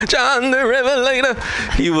John the Revelator.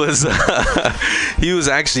 He was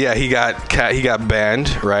actually, he got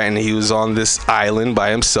banned, right? And he was on this island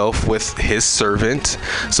by himself with his servant.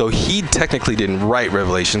 So he technically didn't write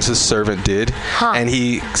Revelations. His servant did. And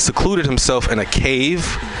he secluded himself in a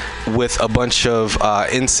cave with a bunch of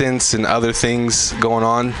incense and other things going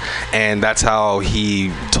on, and that's how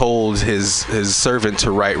he told his servant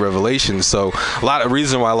to write Revelations. So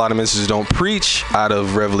reason why a lot of ministers don't preach out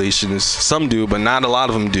of Revelations, some do, but not a lot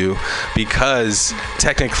of them do, because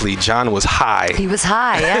technically John was high. He was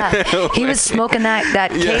high, yeah. He was smoking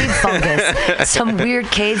that cave fungus, some weird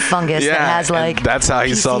cave fungus that has like. That's how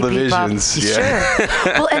he saw the visions. Yeah. Sure.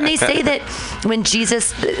 Well, and they say that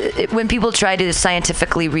when people try to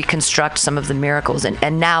scientifically reconstruct some of the miracles,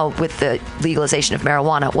 and now with the legalization of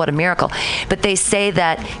marijuana, what a miracle. But they say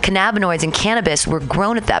that cannabinoids and cannabis were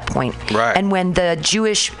grown at that point. Right. And when the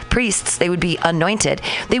Jewish priests, they would be anointed,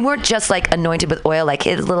 they weren't just like anointed with oil, like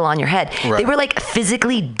a little on your head. Right. They were like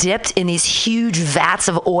physically dipped in these huge vats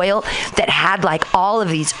of oil that had like all of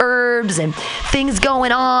these herbs and things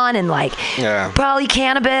going on, and like probably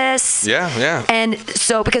cannabis. Yeah. And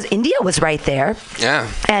so, because India was right there.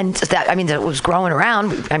 Yeah. And that, I mean, it was growing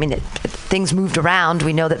around. I mean, things moved around.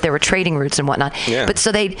 We know that there were trading routes and whatnot. Yeah. But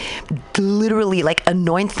so they'd literally like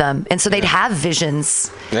anoint them. And so they'd have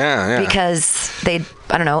visions. Yeah. Because they'd,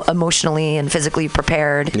 I don't know, emotionally and physically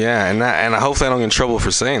prepared. Yeah, and hopefully I don't get in trouble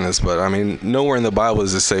for saying this, but I mean, nowhere in the Bible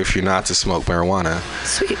is it safe for you not to smoke marijuana.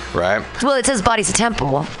 Sweet. Right? Well, it says body's a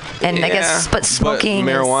temple, and I guess, but smoking.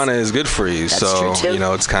 But marijuana is good for you, so true too.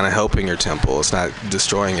 It's kind of helping your temple. It's not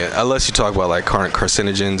destroying it, unless you talk about like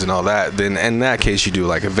carcinogens and all that. Then in that case, you do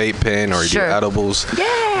like a vape pen or you do edibles.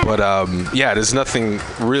 Yeah. But there's nothing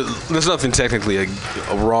technically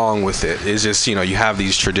wrong with it. It's just you have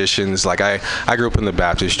these traditions. Like I grew up in the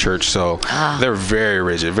Baptist church, so they're very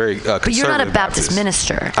rigid, very conservative. But you're not a Baptist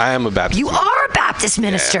minister. I am a Baptist. You are a Baptist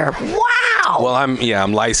minister. Yeah. Wow. Well,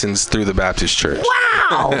 I'm licensed through the Baptist church.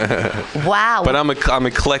 Wow. Wow. But I'm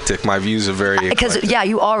eclectic. My views are very eclectic. Because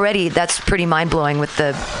you already, that's pretty mind blowing with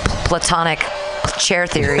the Platonic chair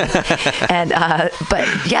theory. And but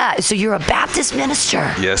yeah, so you're a Baptist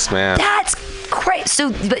minister. Yes, ma'am. That's great.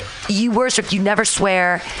 So, but you worship, you never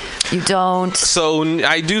swear, you don't. So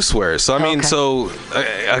I do swear. So I mean,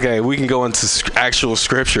 okay, we can go into actual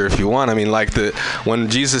scripture if you want. I mean, like when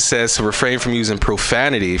Jesus says to refrain from using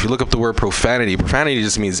profanity, if you look up the word profanity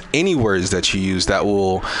just means any words that you use that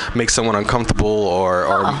will make someone uncomfortable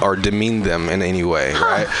or demean them in any way,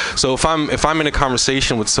 right? So if I'm in a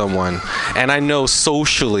conversation with someone and I know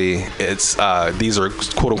socially it's these are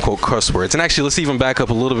quote unquote cuss words, and actually let's even back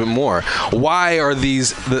up a little bit more. Why are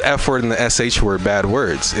these the F word and the SH word bad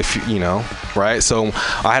words? If right? So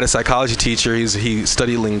I had a psychology teacher. He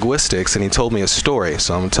studied linguistics, and he told me a story.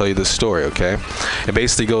 So I'm gonna tell you this story, okay? It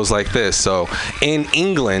basically goes like this. So in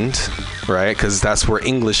England, right? Because that's where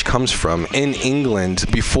English comes from. In England,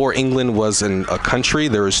 before England was a country,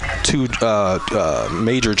 there was two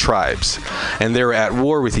major tribes, and they were at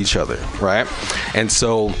war with each other, right? And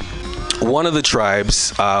so one of the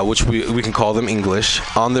tribes, which we can call them English,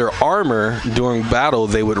 on their armor during battle,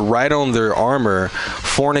 they would write on their armor,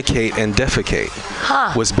 fornicate and defecate.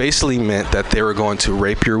 Was basically meant that they were going to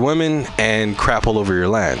rape your women and crap all over your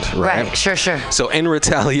land, right? Right, sure. So in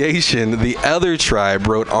retaliation, the other tribe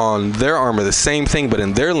wrote on their armor the same thing, but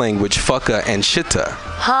in their language, fucka and shitta.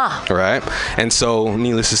 Right? And so,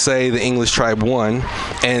 needless to say, the English tribe won,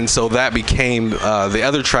 and so that became, the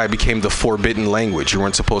other tribe became the forbidden language. You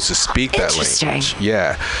weren't supposed to speak that language.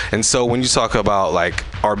 Yeah. And so when you talk about like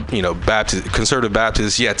our, conservative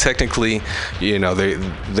Baptists, technically,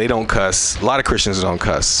 they don't cuss. A lot of Christians don't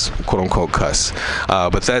cuss, quote unquote cuss.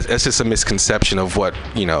 But that's just a misconception of what,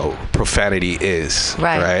 profanity is.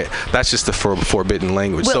 Right? That's just the forbidden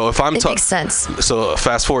language. Well, so if I'm it makes sense. So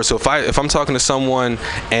fast forward. So if I'm talking to someone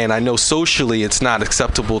and I know socially it's not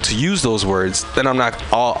acceptable to use those words, then I'm not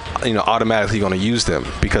automatically going to use them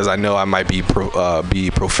because I know I might be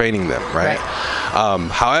profaning them, right?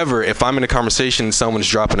 However, if I'm in a conversation and someone's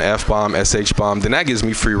dropping an F-bomb, SH-bomb, then that gives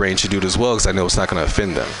me free range to do it as well because I know it's not going to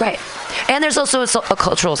offend them. Right. And there's also a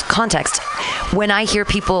cultural context. When I hear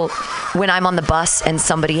people, when I'm on the bus and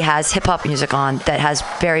somebody has hip-hop music on that has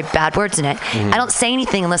very bad words in it, I don't say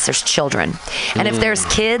anything unless there's children. And if there's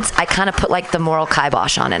kids, I kind of put like the moral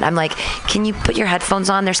kibosh on it. I'm like, can you put your headphones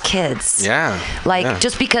on? There's kids. Yeah.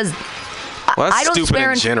 Just because... Well, that's I don't stupid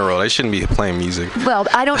swear in general. They shouldn't be playing music. Well,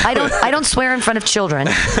 I don't swear in front of children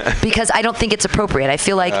because I don't think it's appropriate. I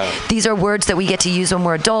feel like these are words that we get to use when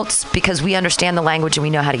we're adults because we understand the language and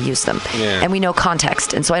we know how to use them, and we know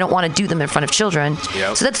context. And so I don't want to do them in front of children.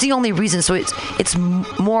 Yep. So that's the only reason. So it's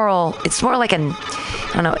moral. It's more like an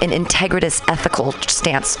integritous, ethical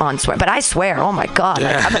stance on swear. But I swear. Oh my God.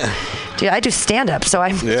 Yeah. Dude, I do stand-up, so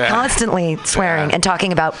I'm constantly swearing and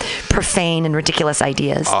talking about profane and ridiculous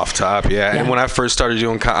ideas. Off top, yeah. And when I first started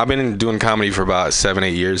doing, I've been doing comedy for about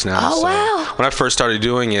 7-8 years now. Oh, so wow. When I first started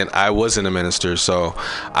doing it, I wasn't a minister, so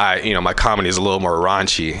my comedy is a little more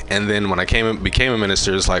raunchy. And then when I became a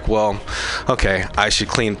minister, it's like, well, okay, I should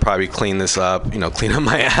probably clean this up, clean up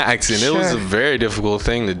my acts. And it was a very difficult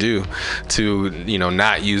thing to do, to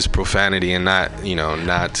not use profanity and not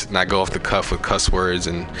go off the cuff with cuss words,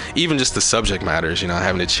 and even just the subject matters,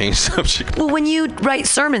 having to change subject. Well, when you write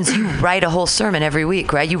sermons, you write a whole sermon every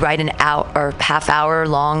week, right? You write an hour or half-hour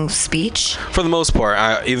long speech. For the most part,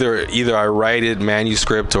 either I write it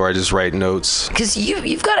manuscript or I just write notes. Because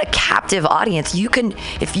you've got a captive audience.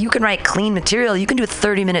 If you can write clean material, you can do a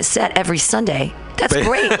 30-minute set every Sunday. That's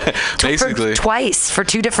great. Basically, twice for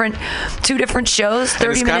two different shows,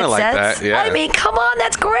 30-minute like sets. That, yeah. I mean, come on,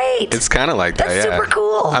 that's great. It's kind of like that. That's super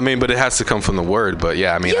cool. I mean, but it has to come from the word. But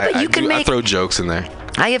yeah, I mean, I throw jokes in there.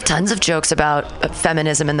 I have tons of jokes about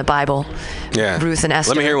feminism in the Bible. Yeah. Ruth and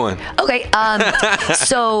Esther. Let me hear one. Okay.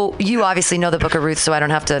 So you obviously know the book of Ruth, so I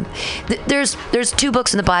don't have to. There's 2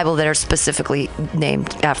 books in the Bible that are specifically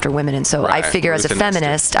named after women, and so I figure Ruth as a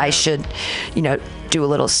feminist, I should, do a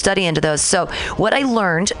little study into those. So what I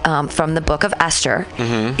learned from the book of Esther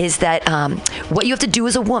is that what you have to do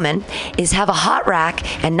as a woman is have a hot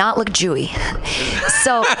rack and not look Jewy.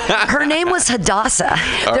 So her name was Hadassah.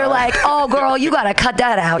 They're like, oh girl, you gotta cut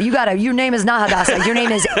that out. Your name is not Hadassah. Your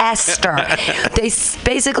name is Esther. They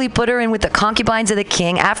basically put her in with the concubines of the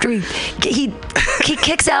king after he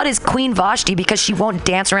kicks out his queen Vashti because she won't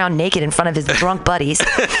dance around naked in front of his drunk buddies.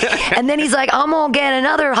 And then he's like, I'm gonna get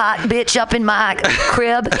another hot bitch up in my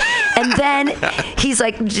crib. And then he's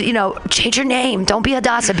like, change your name. Don't be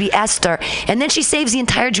Hadassah, be Esther. And then she saves the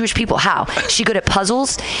entire Jewish people. How? Is she good at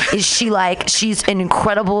puzzles? Is she she's an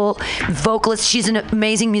incredible vocalist? She's an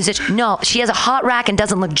amazing musician? No, she has a hot rack and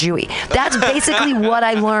doesn't look Jewy. That's basically what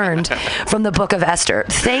I learned from the book of Esther.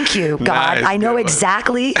 Thank you, God. Nice, I know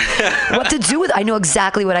exactly what to do with. I know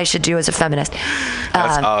exactly what I should do as a feminist.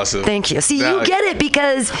 That's awesome. Thank you. See, you get it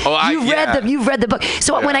because you've read the book.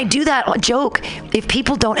 So when I do that joke, if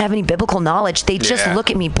people don't have any biblical knowledge, they just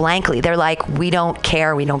look at me blankly. They're like, we don't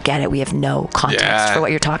care. We don't get it. We have no context for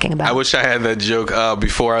what you're talking about. I wish I had that joke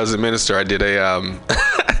before I was a minister. I did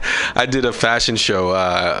I did a fashion show.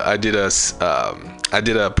 I did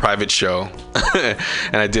a private show,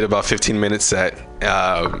 and I did about 15-minute set.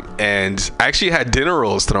 And I actually had dinner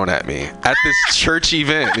rolls thrown at me at this church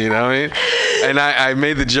event, you know what I mean? And I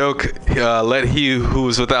made the joke, let he who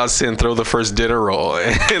is without sin throw the first dinner roll.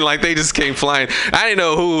 And they just came flying. I didn't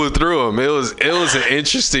know who threw them. It was an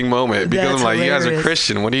interesting moment because I'm like, hilarious. You guys are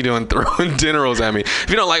Christian. What are you doing throwing dinner rolls at me? If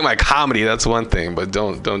you don't like my comedy, that's one thing, but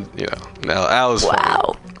don't No, that was wow.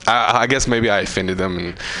 funny. I guess maybe I offended them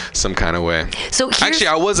in some kind of way. So actually,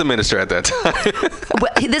 I was a minister at that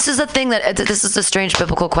time. This is a strange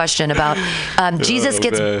biblical question about Jesus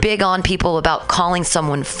gets big on people about calling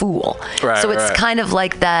someone fool. Right, so it's kind of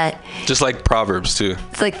like that. Just like Proverbs too.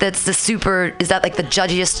 It's like that's the super. Is that like the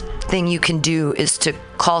judgiest thing you can do is to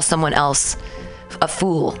call someone else a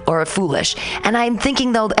fool or a foolish? And I'm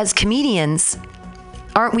thinking though, as comedians,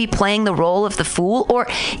 aren't we playing the role of the fool, or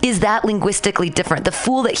is that linguistically different? The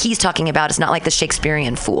fool that he's talking about is not like the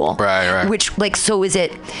Shakespearean fool. Right. Which, so is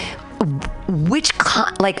it,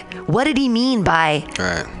 what did he mean by,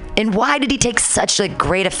 right. And why did he take such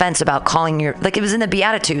great offense about calling it was in the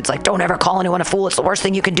Beatitudes, don't ever call anyone a fool. It's the worst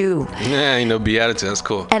thing you can do. Yeah, Beatitudes, that's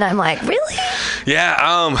cool. And I'm like, really?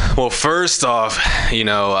 Yeah, well, first off,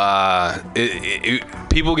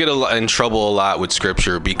 people get in trouble a lot with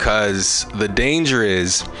scripture because the danger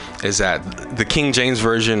is that the King James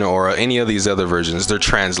Version or any of these other versions, they're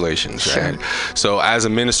translations, right? Sure. So as a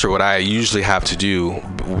minister, what I usually have to do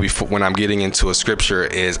when I'm getting into a scripture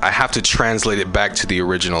is I have to translate it back to the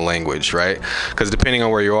original language, right? Because depending on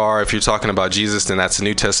where you are, if you're talking about Jesus, then that's the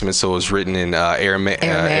New Testament, so it's written in Aramaic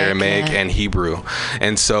and Hebrew.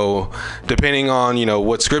 And so depending on,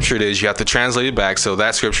 what scripture it is, you have to translate it back. So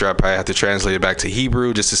that scripture, I probably have to translate it back to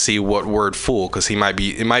Hebrew just to see what word fool, because it might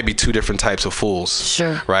be 2 different types of fools.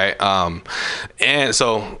 Sure. Right? And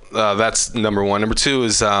so that's number one. Number two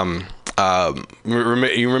is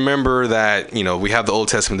you remember that, we have the Old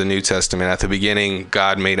Testament, the New Testament. At the beginning,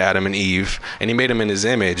 God made Adam and Eve, and he made them in his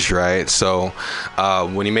image, right? So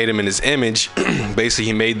when he made them in his image, basically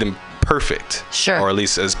he made them perfect, sure, or at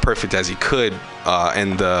least as perfect as he could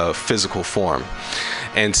in the physical form.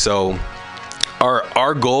 And so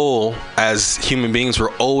our goal as human beings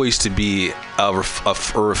were always to be a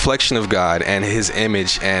reflection of God and his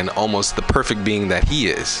image and almost the perfect being that he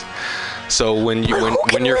is. So when you're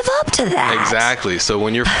live up to that? Exactly. So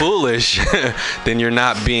when you're foolish, then you're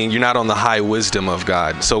not on the high wisdom of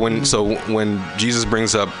God. So when Jesus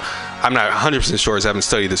brings up, I'm not 100% sure, as I haven't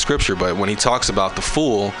studied the scripture, but when he talks about the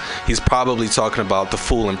fool, he's probably talking about the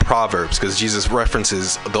fool in Proverbs, because Jesus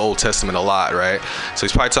references the Old Testament a lot, right? So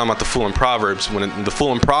he's probably talking about the fool in Proverbs. When the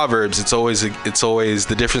fool in Proverbs, it's always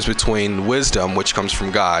the difference between wisdom, which comes from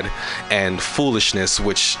God, and foolishness,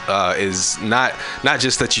 which is not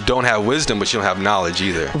just that you don't have wisdom, but you don't have knowledge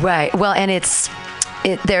either. Right. Well, and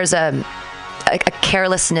there's a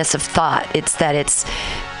carelessness of thought.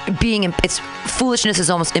 Foolishness is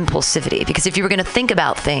almost impulsivity, because if you were going to think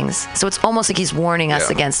about things, so it's almost like he's warning us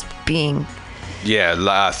against being.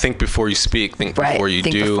 Yeah, think before you speak, think before you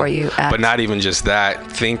do, before you act. But not even just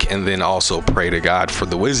that, think and then also pray to God for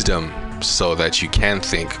the wisdom so that you can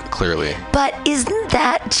think clearly. But isn't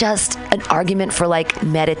that just an argument for like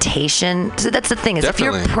meditation? So that's the thing, is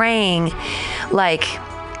Definitely. If you're praying, like,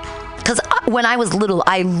 because when I was little,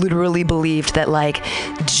 I literally believed that like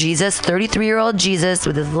Jesus, 33-year-old Jesus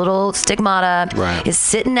with his little stigmata, right, is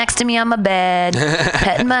sitting next to me on my bed,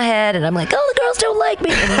 petting my head, and I'm like, oh, the girls don't like me.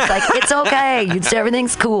 And he's like, it's okay,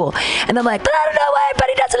 everything's cool. And I'm like, but I don't know why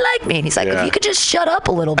everybody doesn't like me. And he's like, if you could just shut up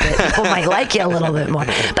a little bit, people might like you a little bit more.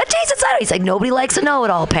 But Jesus, he's like, nobody likes a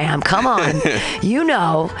know-it-all, Pam. Come on,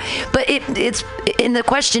 But and the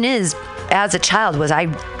question is, as a child, was I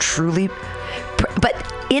truly? But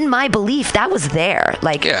in my belief, that was there.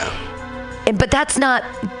 Like, but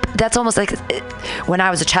that's almost like when I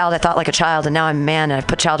was a child, I thought like a child, and now I'm a man and I've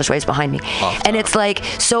put childish ways behind me. And it's like,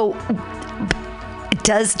 so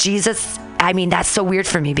does Jesus, that's so weird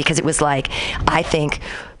for me, because it was like, I think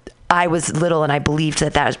I was little and I believed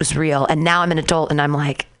that was real. And now I'm an adult and I'm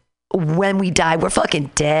like, when we die, we're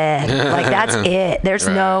fucking dead. Like, that's it. There's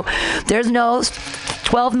no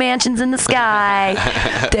 12 mansions in the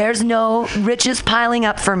sky. There's no riches piling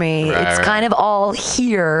up for me. It's kind of all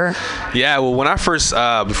here. Yeah, well, when I first,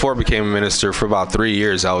 before I became a minister, for about 3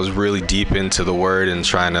 years, I was really deep into the word and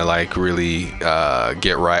trying to like really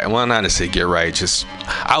get right. Well, not to say get right, just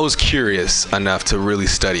I was curious enough to really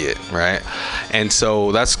study it, right? And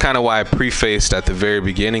so that's kind of why I prefaced at the very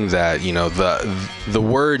beginning that, the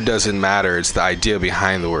word doesn't matter. It's the idea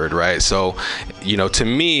behind the word, right? So, to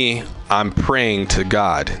me, I'm praying to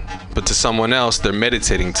God, but to someone else, they're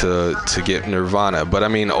meditating to get nirvana. But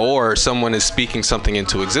or someone is speaking something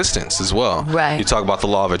into existence as well. Right. You talk about the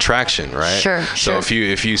law of attraction, right? Sure. So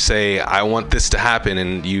if you say, I want this to happen,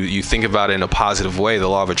 and you think about it in a positive way, the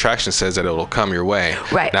law of attraction says that it'll come your way.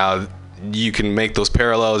 Right. Now, you can make those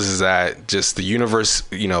parallels. Is that just the universe,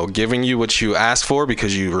 giving you what you asked for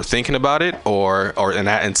because you were thinking about it,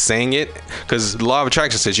 and saying it? Because the law of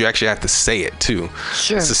attraction says you actually have to say it too.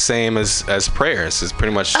 Sure. It's the same as prayers. It's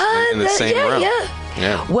pretty much in the same realm.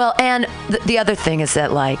 Yeah. Well, and the other thing is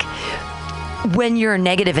that, like, when you're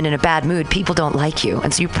negative and in a bad mood, people don't like you,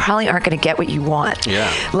 and so you probably aren't going to get what you want. Yeah.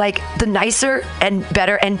 Like, the nicer and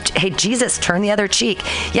better, and hey, Jesus, turn the other cheek.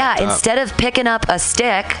 Yeah. Instead of picking up a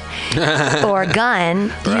stick or a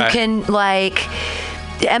gun, you can like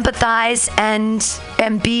empathize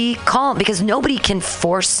and be calm, because nobody can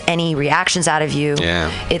force any reactions out of you.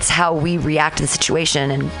 Yeah. It's how we react to the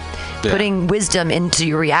situation, and putting wisdom into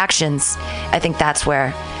your reactions. I think that's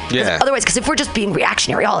where. Yeah. Otherwise, because if we're just being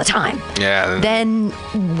reactionary all the time, then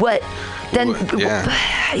what? Then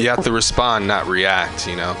you have to respond, not react.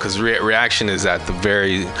 Because reaction is at the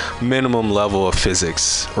very minimum level of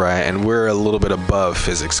physics, right? And we're a little bit above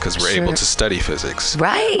physics because we're able to study physics,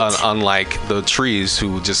 right? Unlike the trees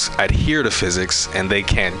who just adhere to physics and they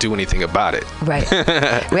can't do anything about it, right?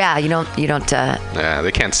 Yeah, you don't. Yeah,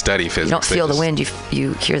 they can't study physics. You don't feel the wind.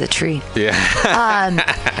 You hear the tree. Yeah.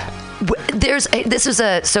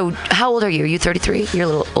 So how old are you? Are you 33? You're a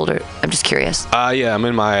little older. I'm just curious. Yeah, I'm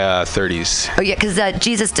in my 30s. Oh, yeah, because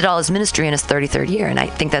Jesus did all his ministry in his 33rd year, and I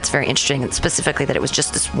think that's very interesting, and specifically that it was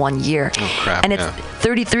just this 1 year. Oh, crap. And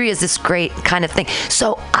 33 is this great kind of thing.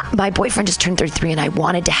 So my boyfriend just turned 33, and I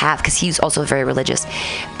wanted to have, because he's also very religious,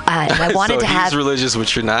 And I wanted to have. He's religious,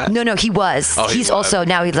 which you're not. No, he was. Oh, he's also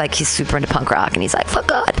now he's super into punk rock, and he's like, fuck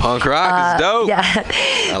God. Punk rock is dope. Yeah.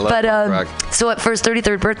 I love punk rock. So for his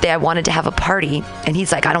 33rd birthday, I wanted to have a party, and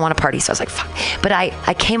he's like, I don't want a party. So I was like, fuck. But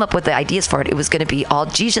I came up with the ideas for it. It was going to be all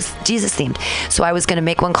Jesus themed. So I was going to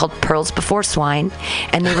make one called Pearls Before Swine,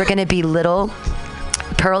 and they were going to be little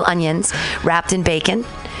pearl onions wrapped in bacon,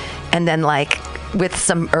 and then like with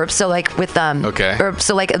some herbs. So like with herbs.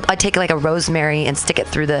 So like I take like a rosemary and stick it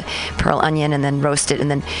through the pearl onion and then roast it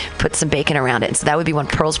and then put some bacon around it. And so that would be one,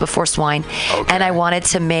 Pearls Before Swine. Okay. And I wanted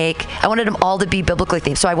them all to be biblically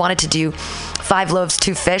themed. So I wanted to do 5 loaves,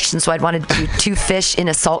 2 fish. And so I'd wanted to do 2 fish in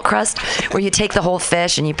a salt crust, where you take the whole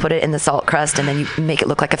fish and you put it in the salt crust, and then you make it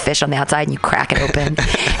look like a fish on the outside, and you crack it open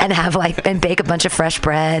and bake a bunch of fresh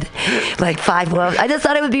bread, like 5 loaves. I just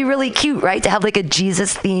thought it would be really cute, right? To have like a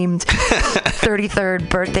Jesus themed 33rd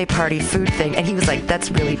birthday party food thing. And he was like, that's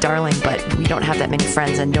really darling, but we don't have that many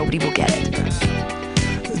friends and nobody will get it.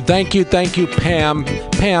 Thank you, Pam.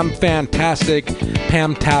 Pam, fantastic.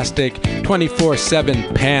 Pam-tastic.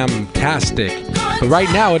 24/7 Pam-tastic. But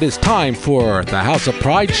right now it is time for the House of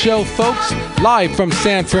Pride show, folks, live from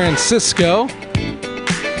San Francisco.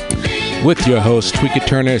 With your host, Tweaker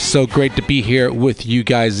Turner. It's so great to be here with you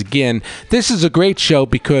guys again. This is a great show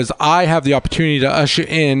because I have the opportunity to usher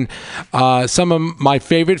in some of my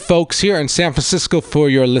favorite folks here in San Francisco for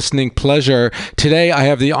your listening pleasure. Today, I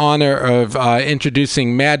have the honor of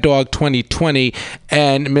introducing Mad Dog 2020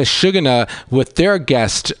 and Miss Sugana with their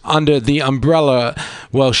guest under the umbrella,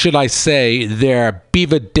 well, should I say, their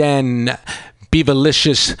Beaver Den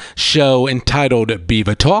Beaverlicious show entitled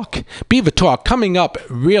Beaver Talk. Beaver Talk coming up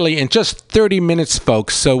really in just 30 minutes,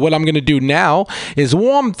 folks. So what I'm going to do now is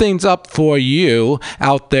warm things up for you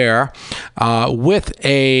out there with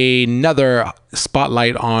another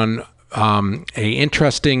spotlight on a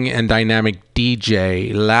interesting and dynamic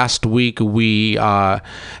DJ. Last week we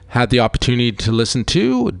had the opportunity to listen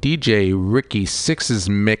to DJ Ricky Six's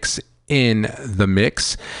mix in the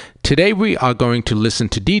mix. Today we are going to listen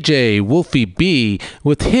to DJ Wolfie B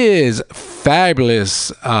with his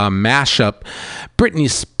fabulous mashup,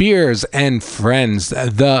 Britney Spears and Friends,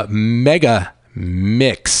 the Mega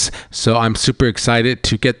Mix. So I'm super excited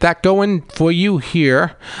to get that going for you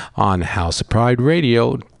here on House of Pride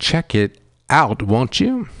Radio. Check it out, won't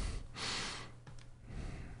you?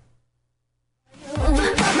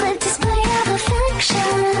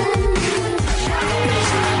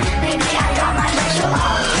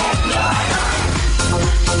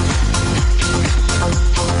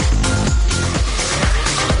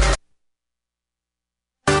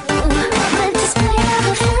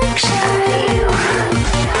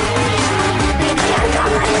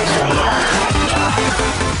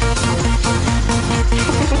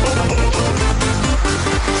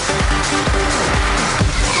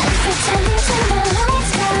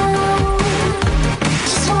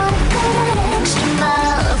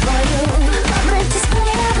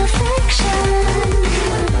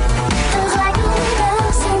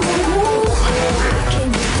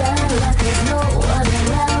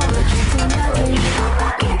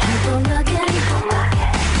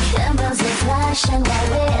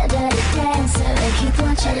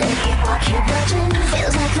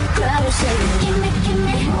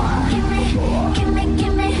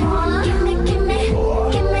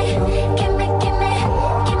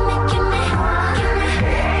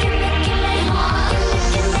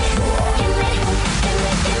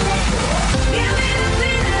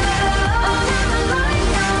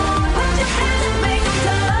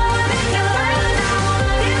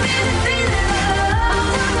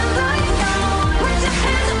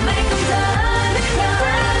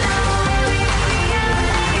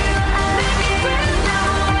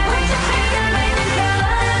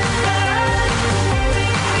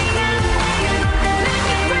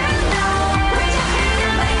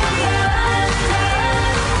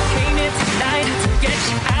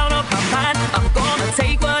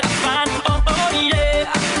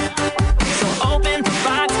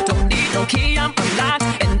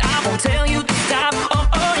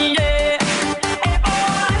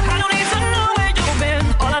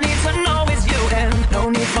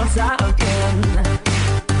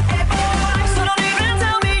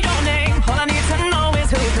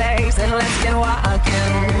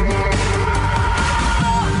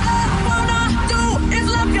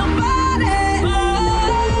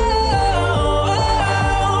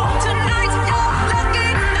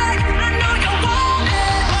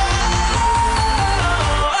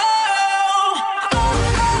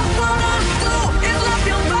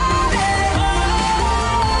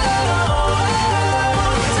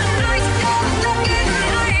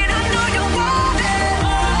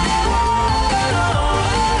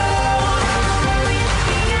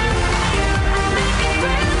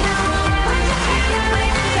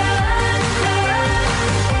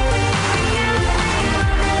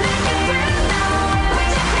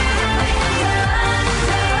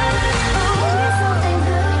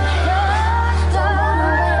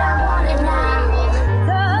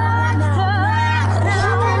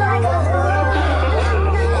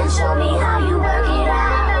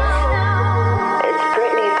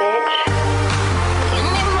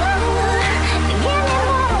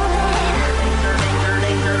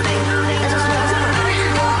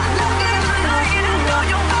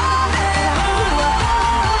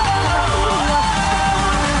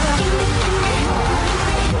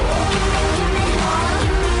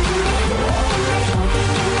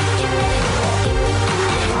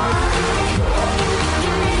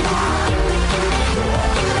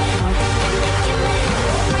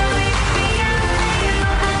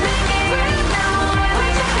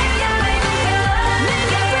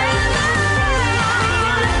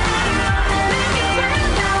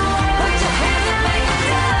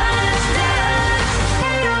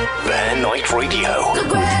 MutinyRadio with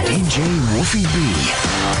DJ Wolfie B.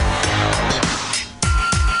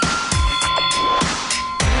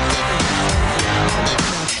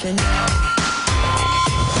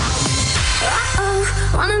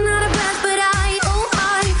 Running out of breath, but I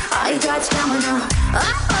got stamina.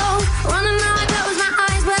 Running out, I close my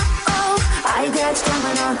eyes, but I got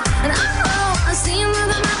stamina. And I see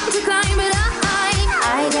another mountain to climb, but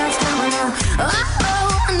I got stamina.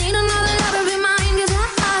 I need another love to be mine, 'cause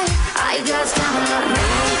I got stamina.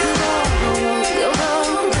 Don't give up,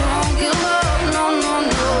 don't give up, no, no,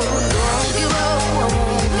 no. Don't give up,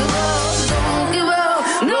 don't give up, don't give up,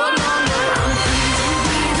 no, no, no. I'm free to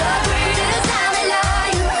be the greatest I'm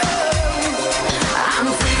alive. I'm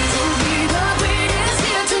free to be the greatest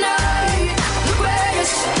here tonight. The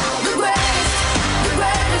greatest, the greatest, the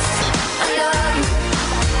greatest. I love you.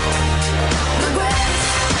 The greatest,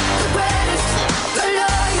 the greatest. I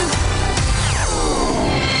love you.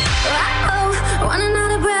 Running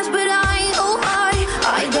out of breath, but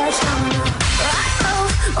I got stamina.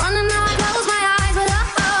 Running out, I close my eyes, but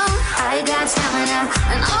I got stamina.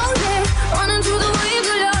 And yeah, running through the waves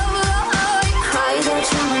of love. I got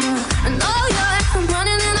stamina. And yeah, I'm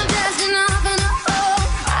running and I'm testing up, and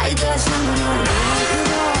I got stamina.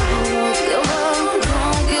 Don't give up,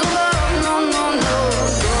 don't give up, no, no, no.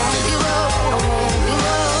 Don't give up, don't give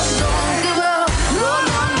up, don't give up, no,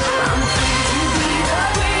 no, no. I'm free to be the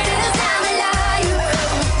greatest I'm alive.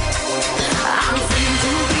 I'm free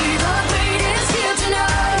to be the greatest here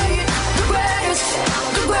tonight. The greatest,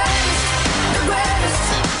 the greatest, the greatest.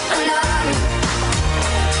 I love you.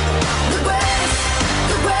 The greatest,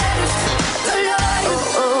 the greatest. I love you.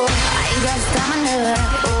 I got stamina.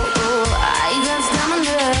 I got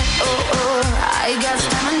stamina. I got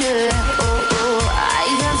stamina. I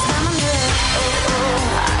got stamina.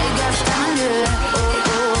 I got stamina.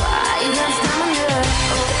 I got stamina.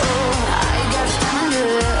 I got stamina.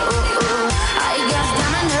 I got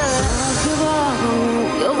stamina. Don't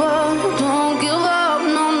give up, don't give up,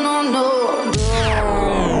 no, no, no.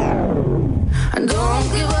 Don't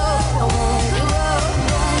give up, don't give up,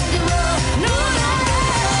 don't give up, no, no, no.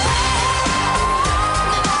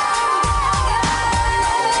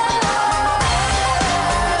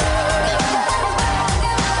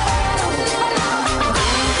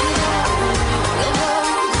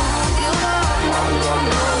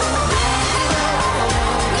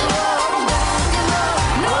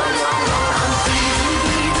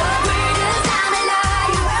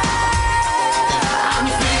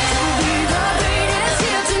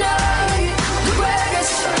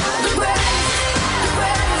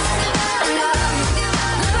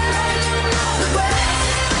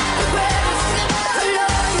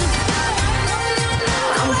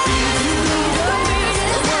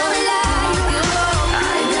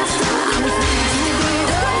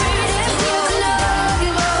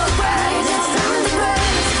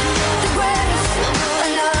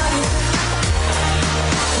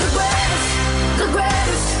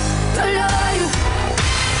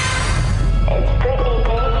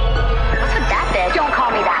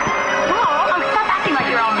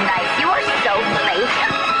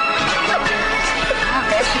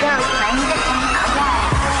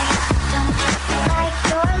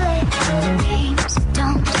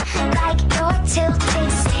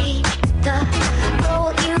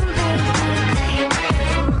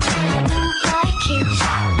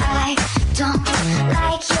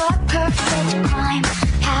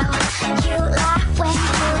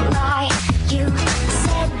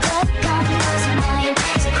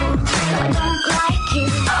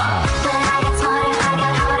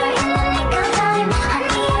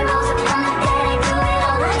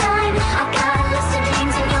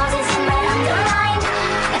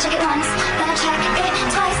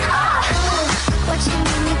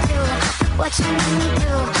 What you made me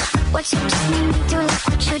do, what you just made me do, look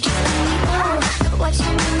what you just made me do. What you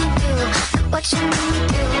made me do, what you made me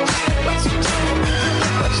do, what you just made me do,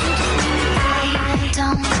 look what you just made me do. I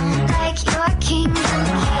don't like your kingdom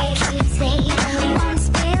cake. You say it once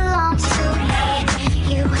belongs to me.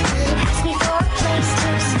 You asked me for a place to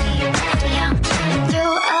sleep. Yeah,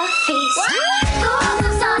 through a feast. The world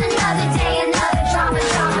moves on another day, another drama.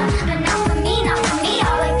 But not for me, not for me.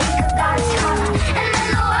 All I think about is karma. And then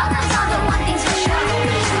the world moves on, but one thing's for sure.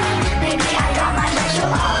 Maybe I got my but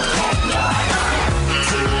you'll all get yours.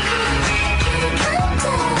 It's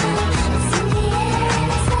in the air,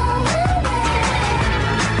 it's on the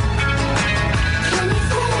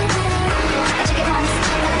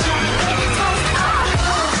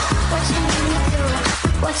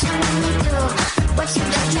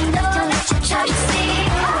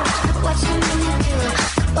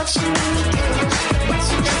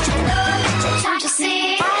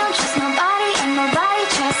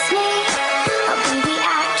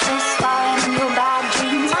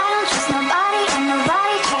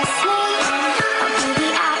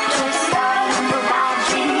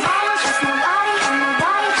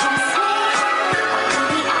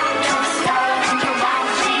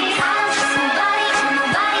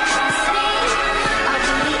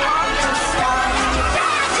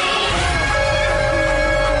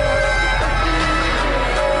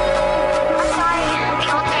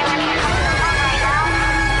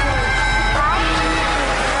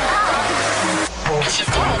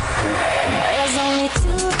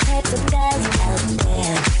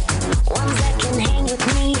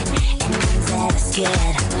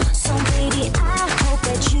scared. So baby, I hope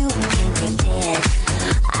that you can prepared.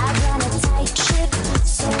 I run a tight ship,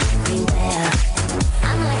 so beware.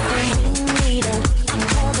 I'm like the ringleader, I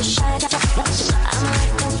call the shot. I'm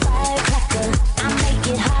like a firecracker, I make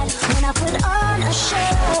it hot when I put on a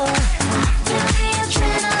show. Feel the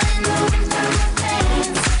adrenaline moving through my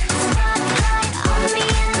veins. Spotlight on me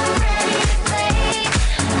and I'm ready to play.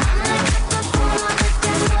 I'm like the performer, the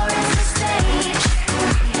dance floor is the stage.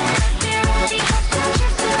 And if you're ready, hope that you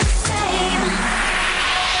feel the same.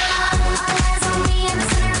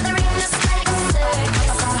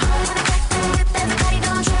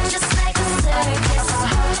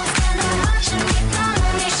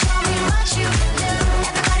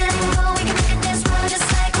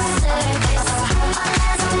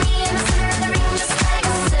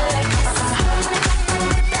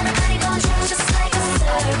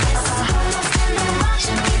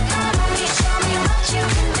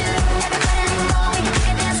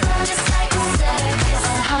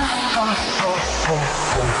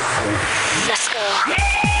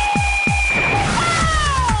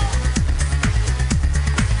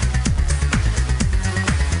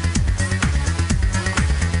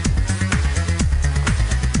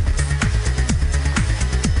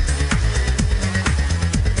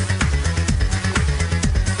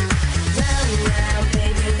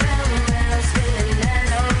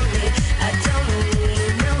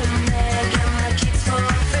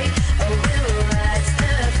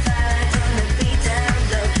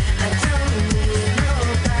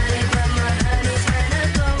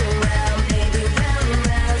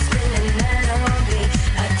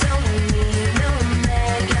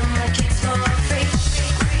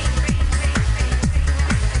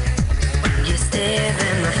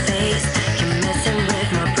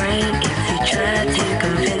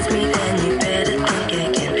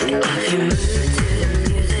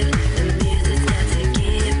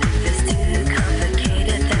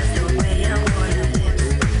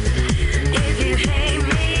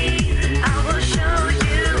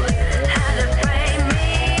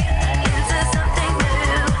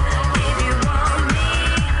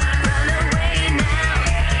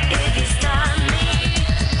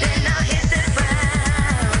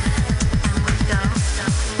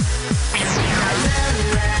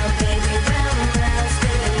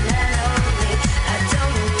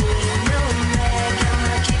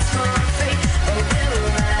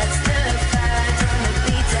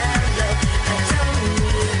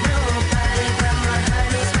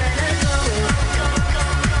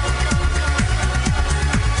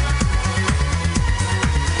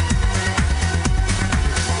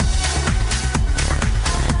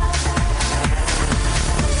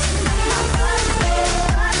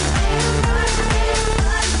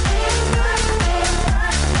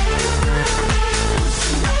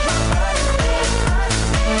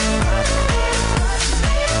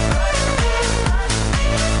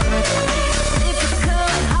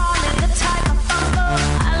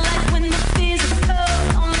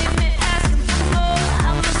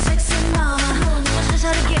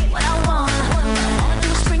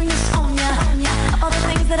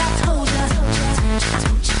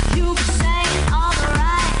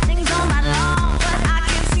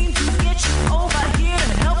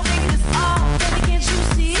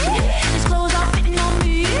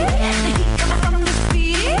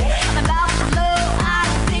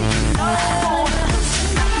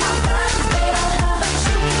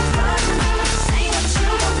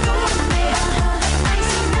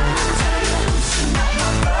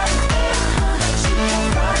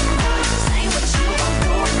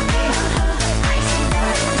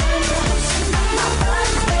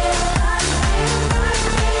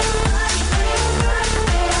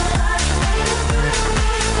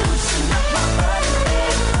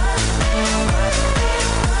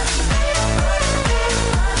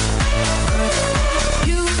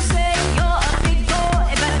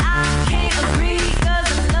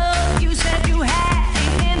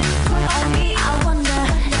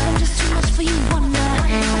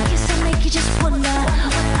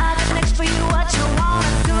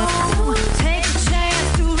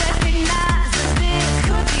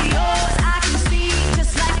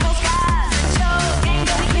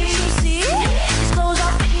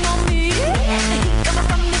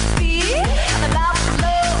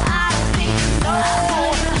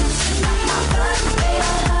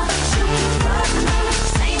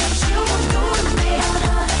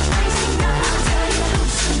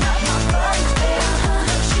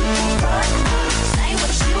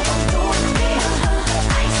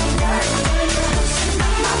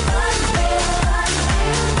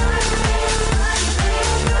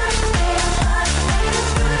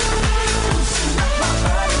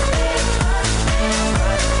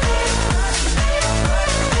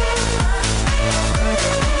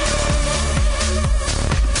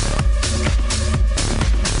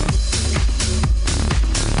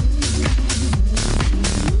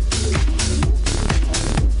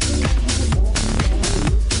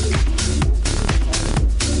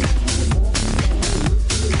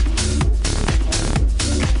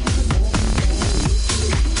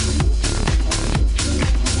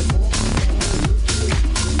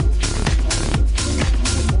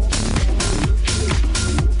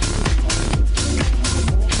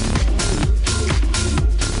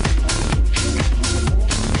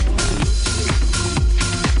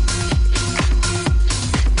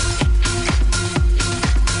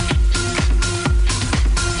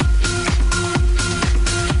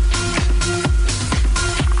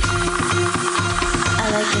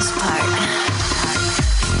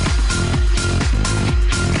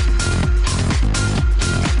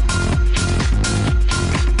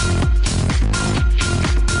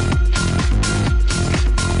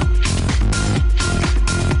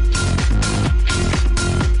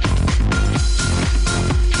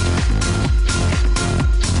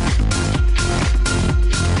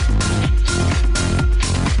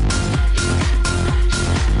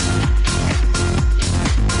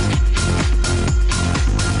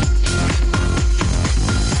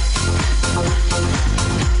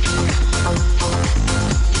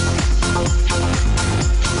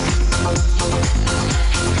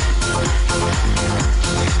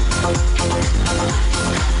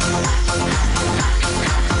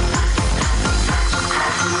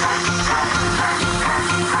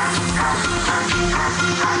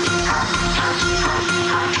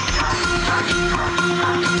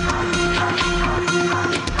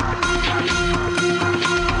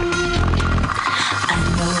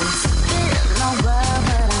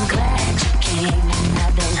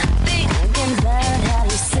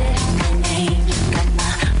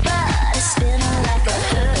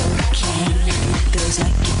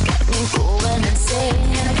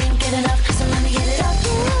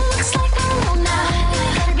 Looks like I'm alone now.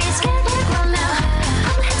 Gotta be scared, like wrong now.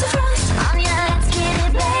 I'm head to frost.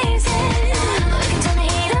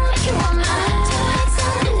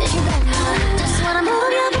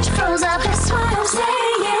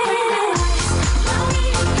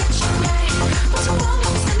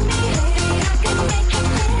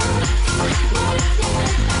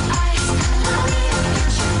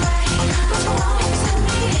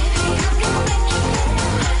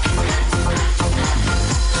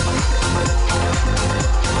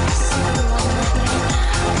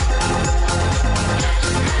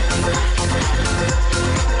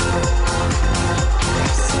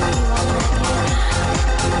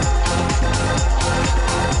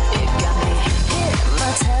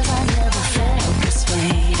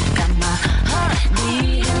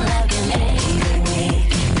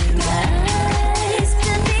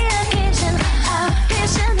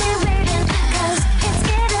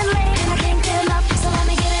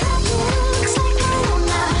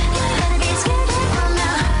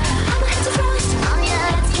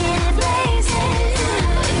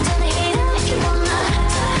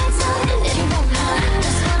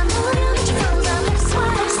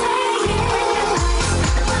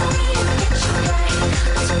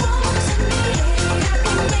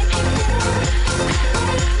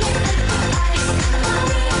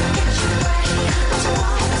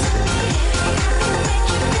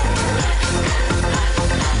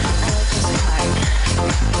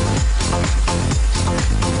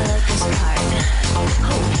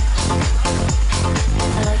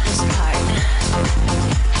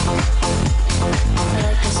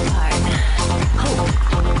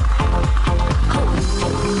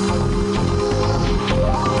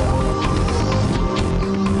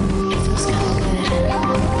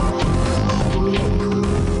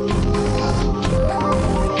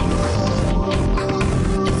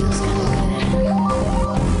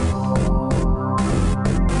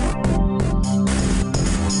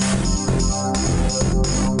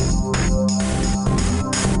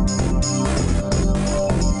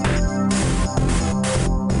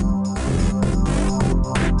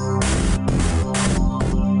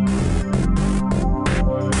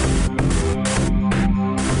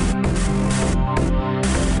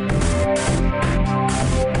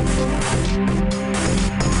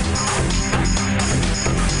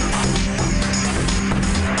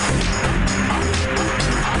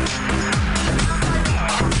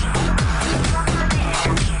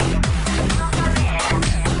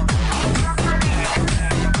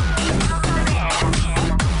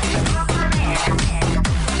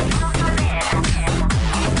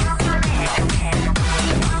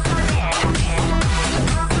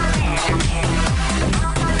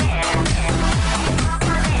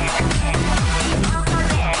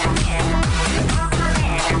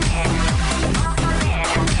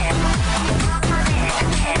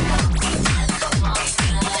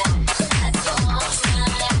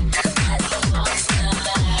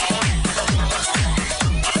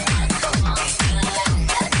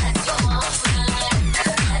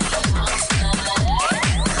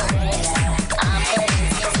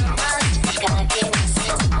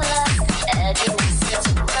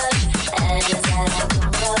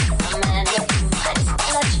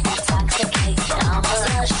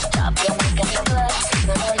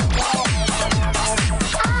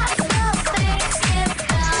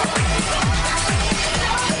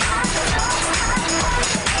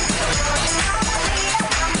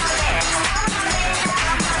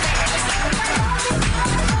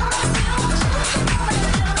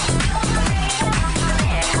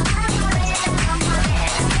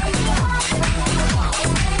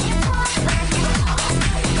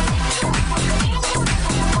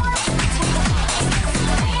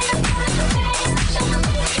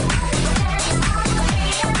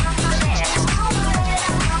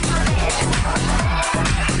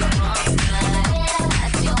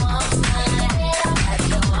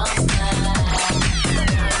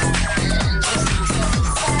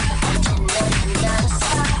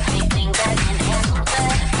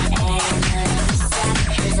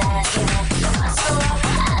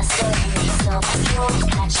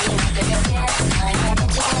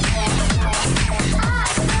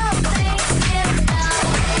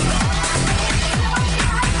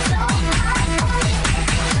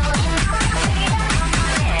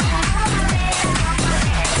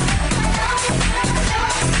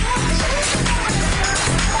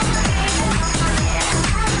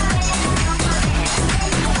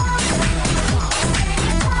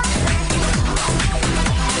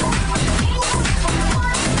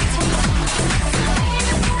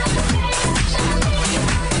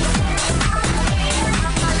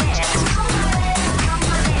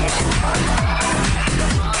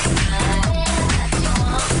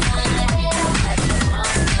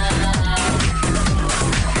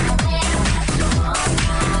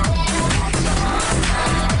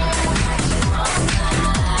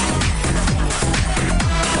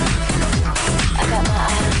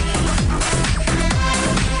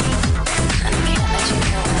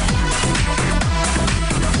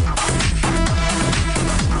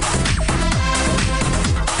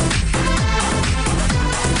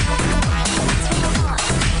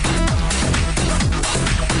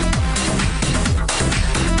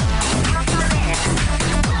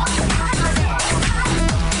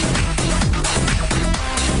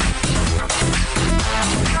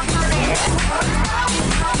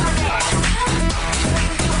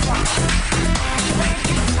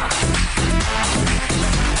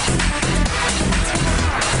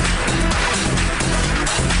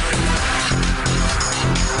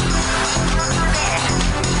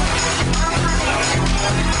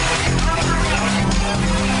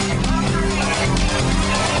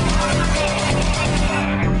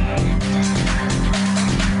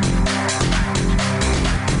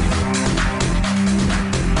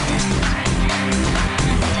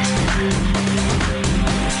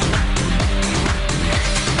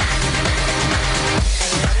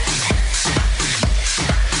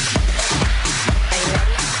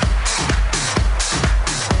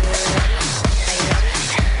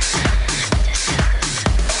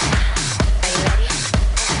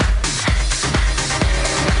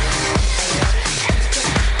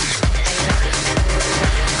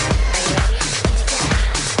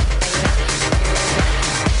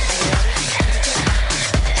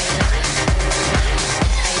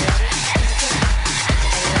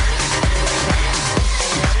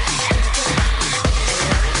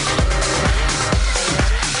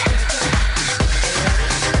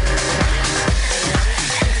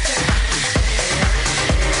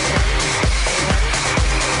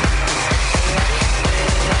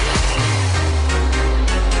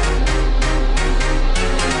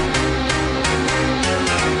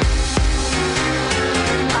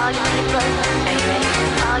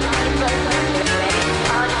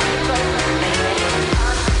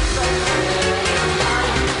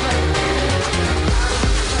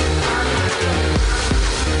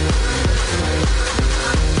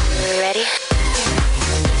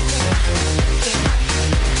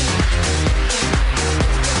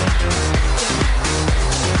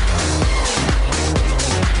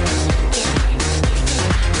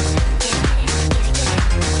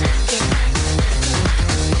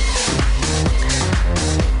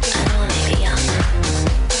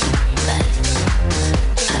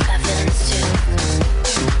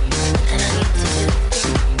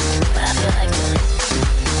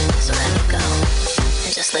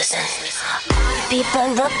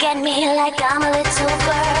 at me like I'm a little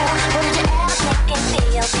girl. Would you ever make it be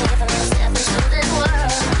okay for me to step into this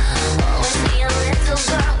world? Always be a little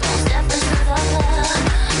girl, step into the world.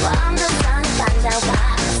 Well, I'm just trying to find out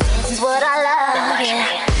why this is what I love,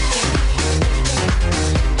 yeah.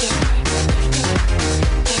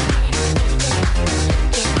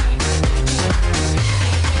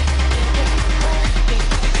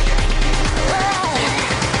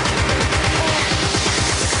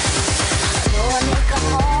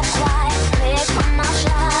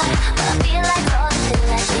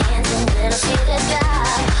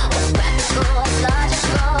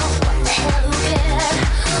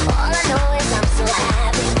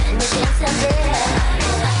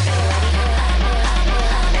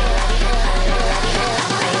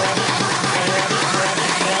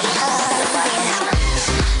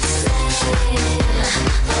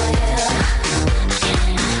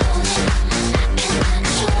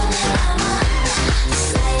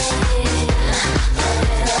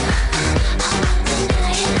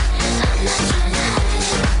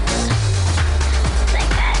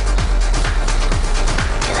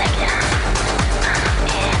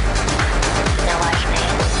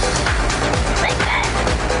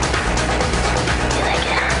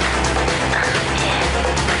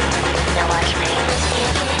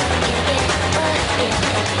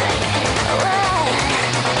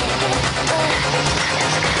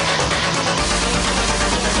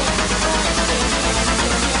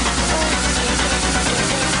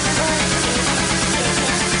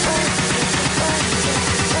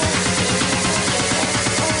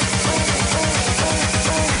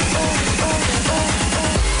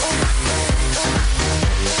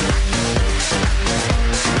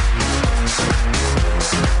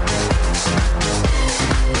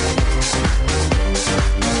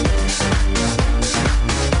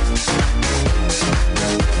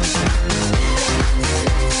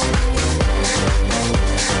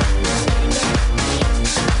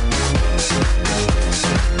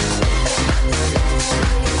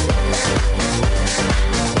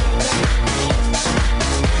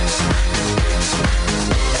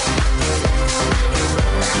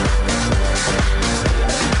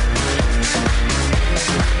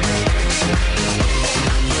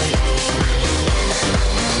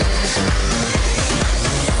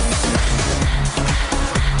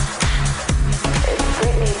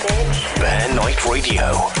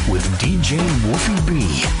 Radio with DJ Wolfie B.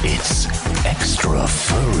 It's extra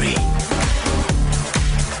furry.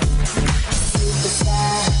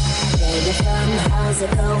 Superstar, baby from how's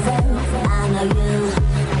it going? I know you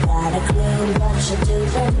got a clue what you're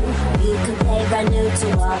doing. You can play brand new to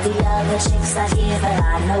all the other chicks out here, but I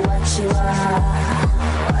know what you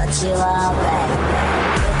are, baby.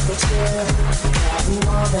 Look at you, getting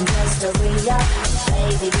more than just a re-up,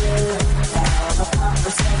 baby. You got all the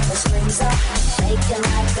puppets with the strings up, making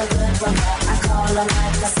like a good one, but I call them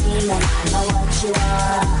like a scheme, and I know what you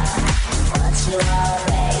are,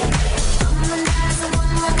 baby. Womanizer,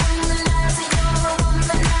 womanizer, you're a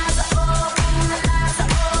womanizer, oh, womanizer,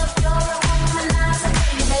 oh, you're a womanizer,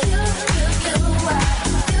 baby.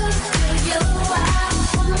 You are,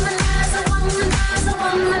 womanizer, womanizer,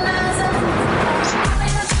 womanizer. Boy,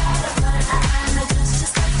 don't try to front, I know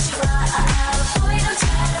just what you are. Boy, don't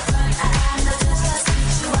try to front, I know just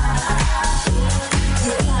what you are.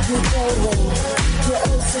 You got me going, you're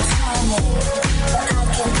oh so charming, but I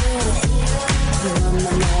can't do it. You're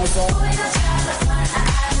womanizer. Boy, don't try to front, I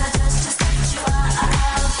know just what you are.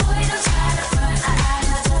 Boy, don't try to front, I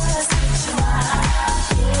know just what you are.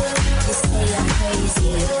 You say I'm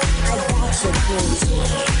crazy, I got you crazy.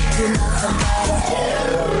 You're nothing but a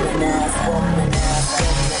womanizer.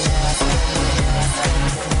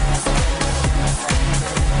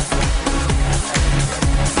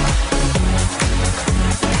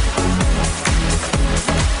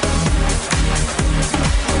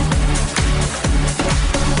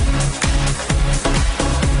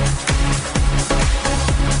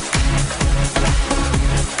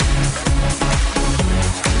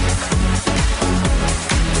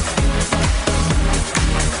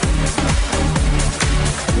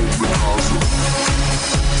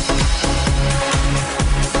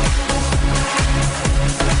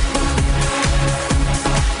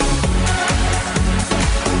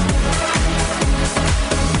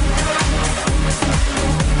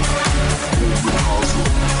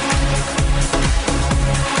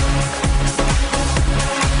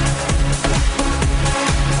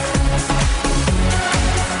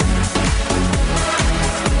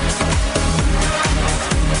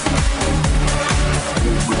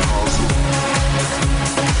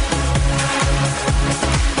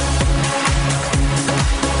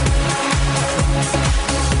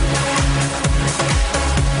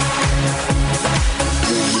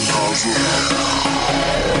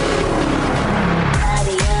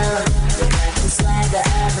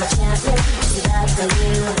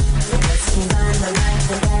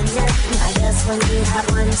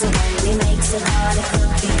 it hard, it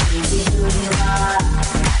could be easy who you are.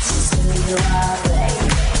 That's just who you are,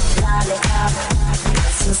 baby. Lollipop,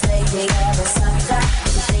 Christmas lately ever sucked up.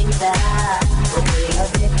 You think that I will be a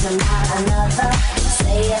victim, not another.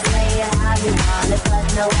 Say it how you want it, but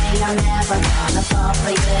no way I'm never gonna fall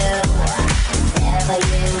for you. Never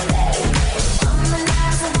you, baby.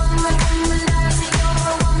 Womanizer, womanizer, you're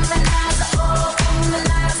a womanizer, oh,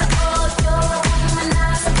 womanizer, oh, you're a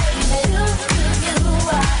womanizer, baby. You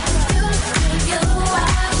are, you are,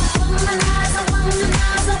 womanizer,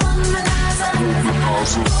 womanizer, womanizer.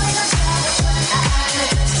 Boy, don't try to front,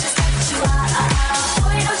 that's just what you are.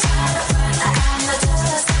 Boy, don't try to front, that's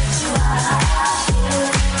just what you are.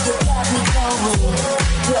 You got me going,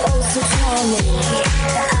 you're oh so charming,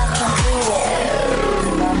 I can do it.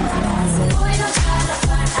 Boy, don't try to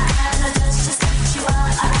front, that's just what you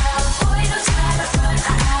are. Boy, don't try to front,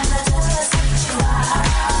 that's just what you are.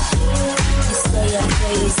 You say I'm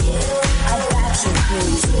crazy, I got you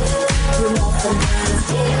crazy. You're nothing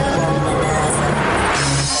but a womanizer.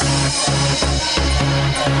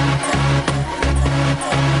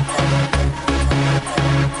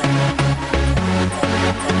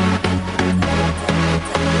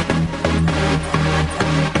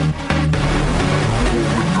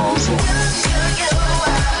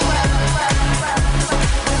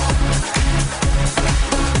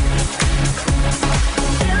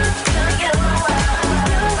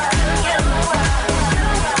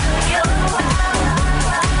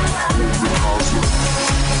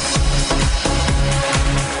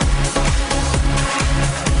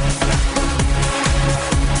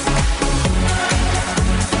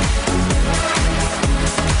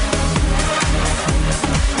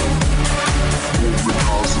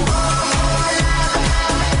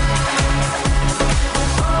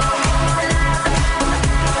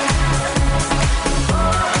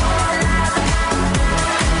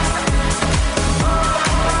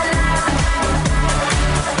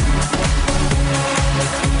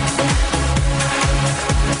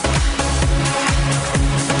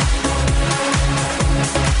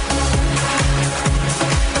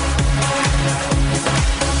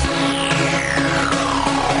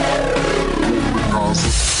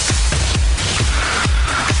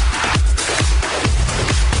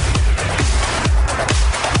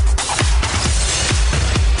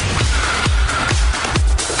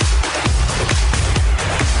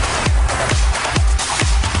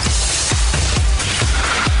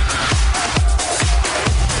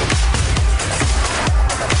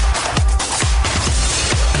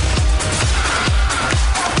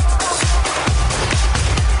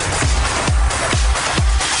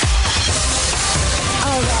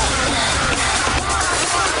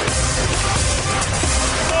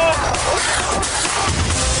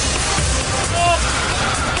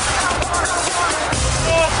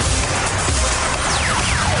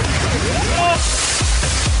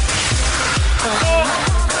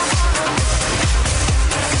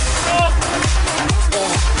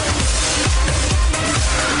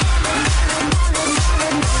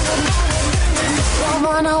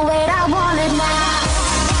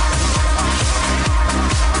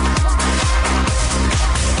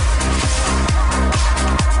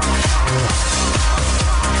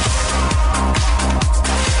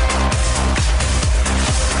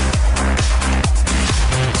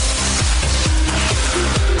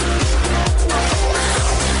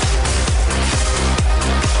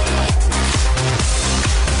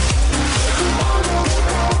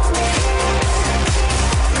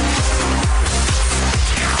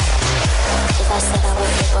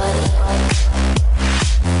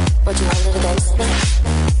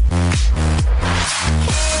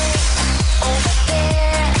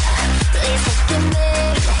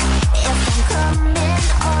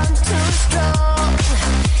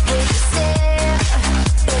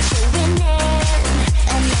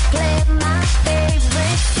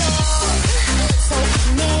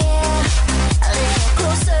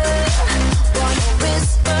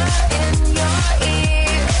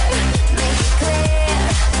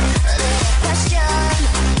 Question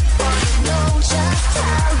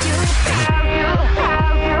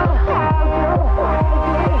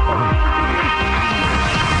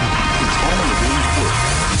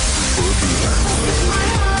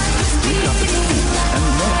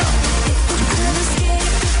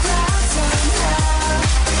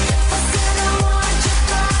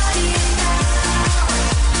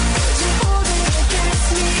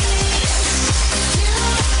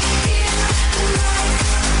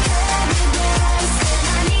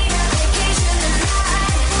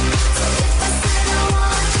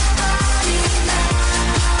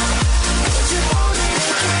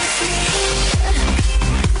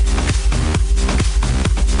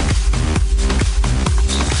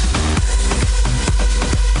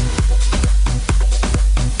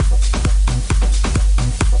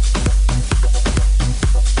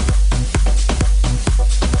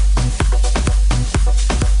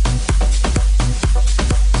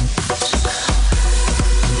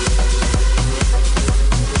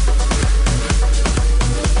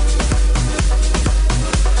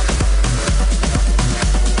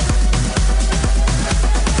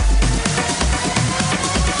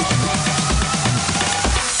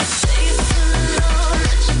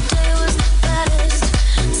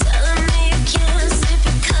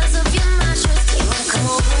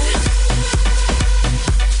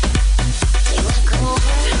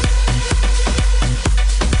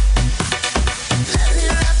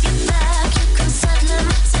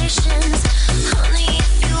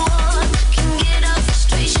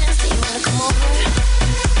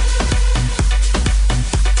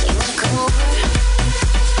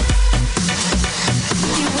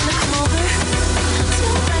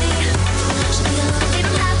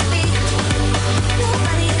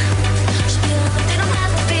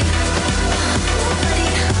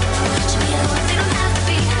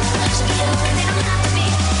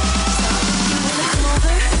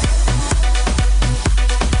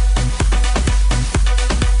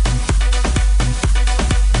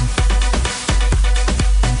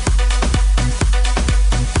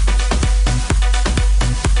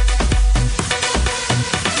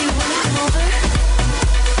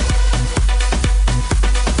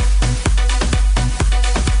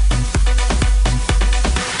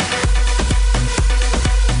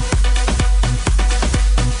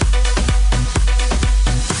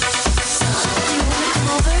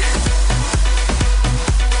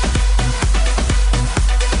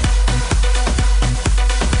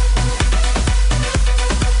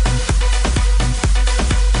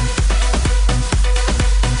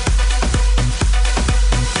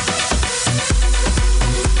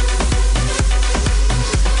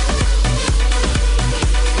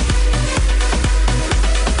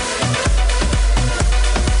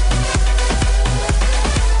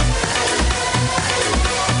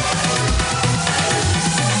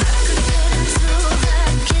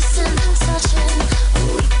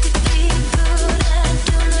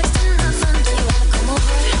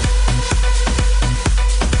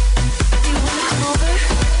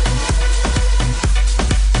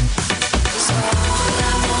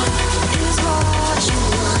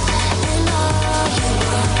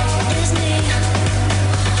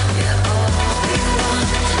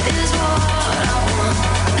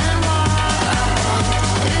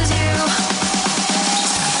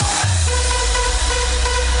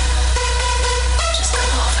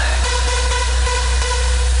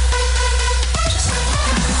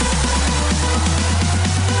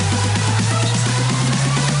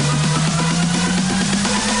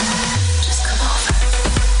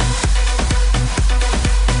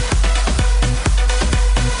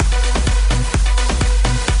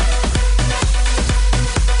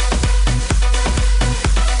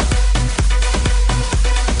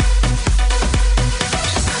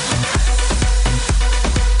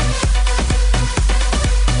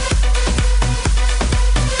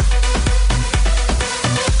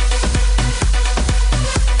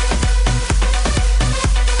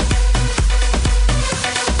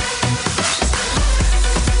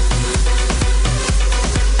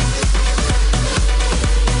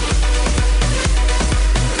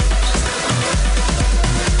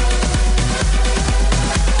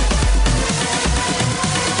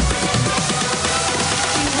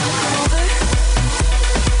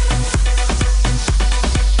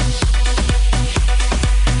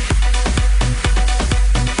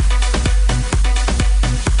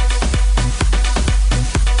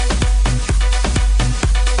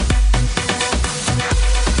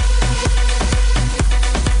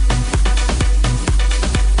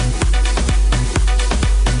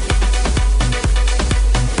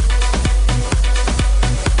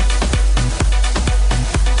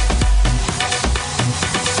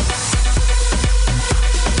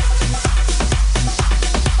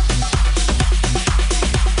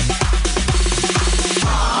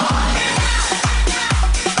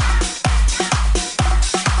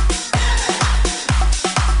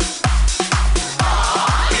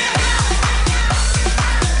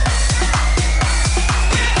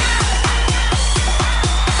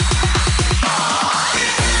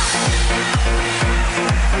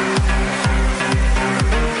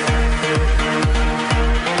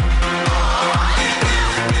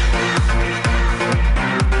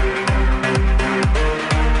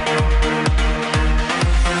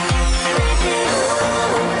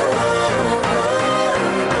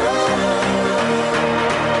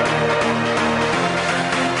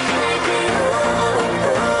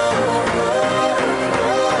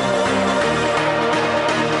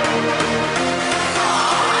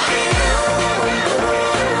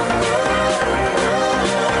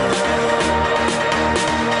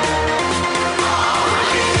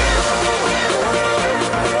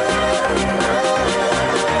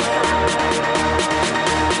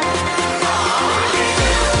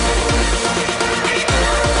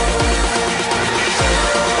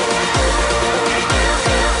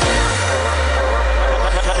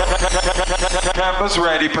Campus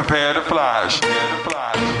ready, prepare to flash. Prepare to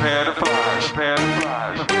flash. Prepare to flash. Prepare to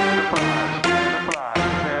flash. Prepare to flash.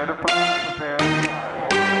 Prepare to flash. Prepare to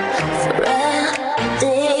flash.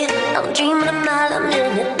 Friday, I'm dreaming a mile a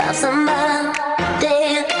minute about somebody.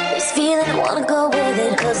 This feeling I wanna go with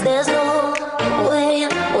it, 'cause there's no way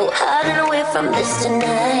we're hiding away from this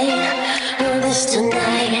tonight. This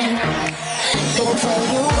tonight. Can tell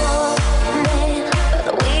you all, babe, by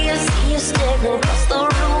the way I see you staring across the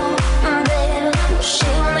room, babe. No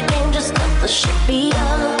shame in the game, just cut the shit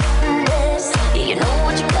beyond this. You know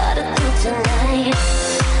what you gotta do tonight.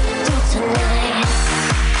 Do tonight.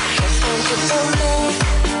 Just want you to make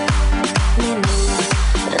me move,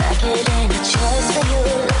 like it ain't a choice for you,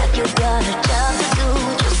 like you got a job to do.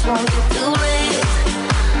 Just want you to raise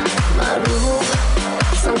my roof,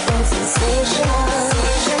 something sensational.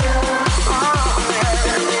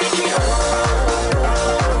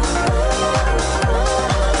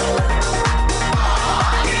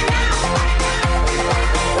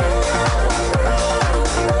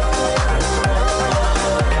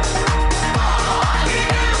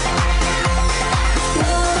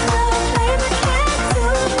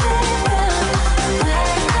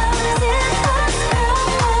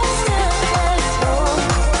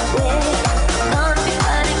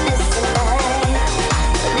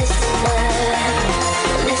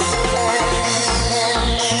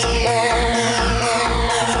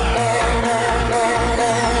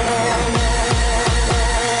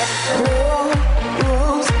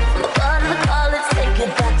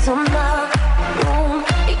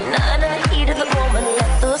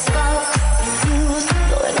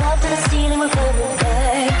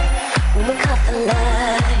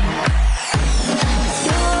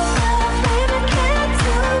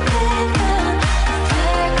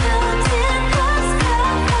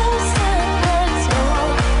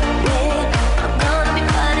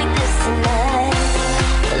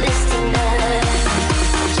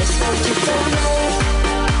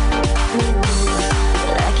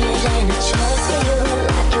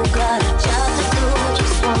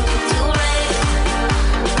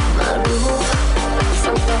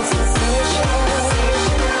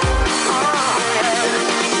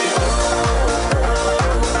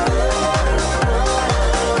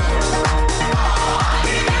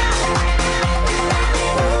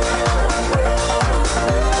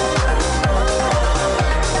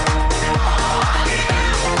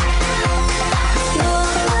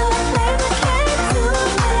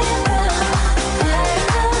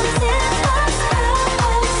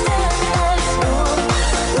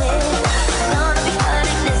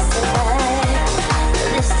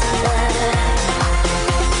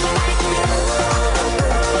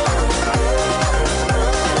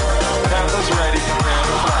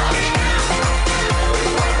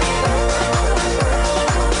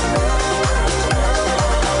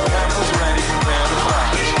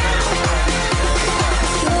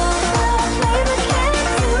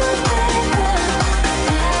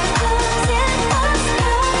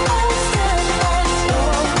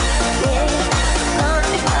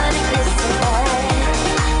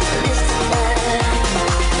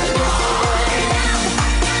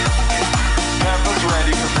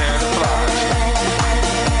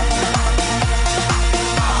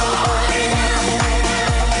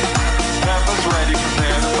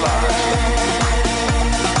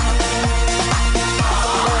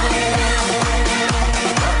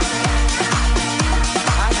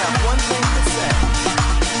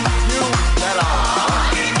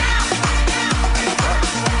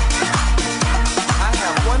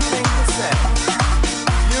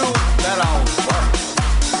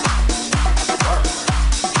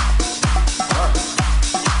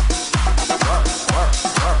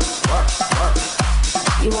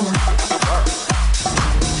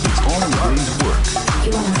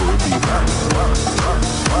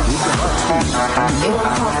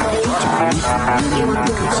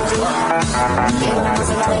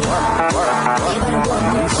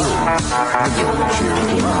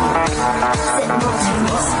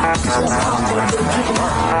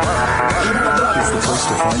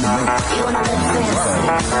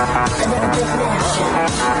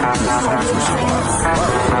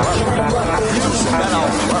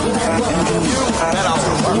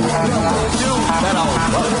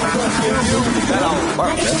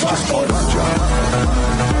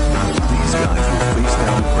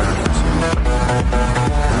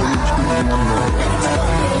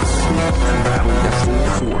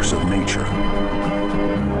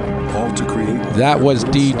 That was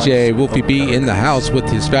DJ Wolfie B in the house with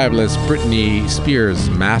his fabulous Britney Spears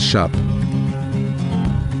mashup.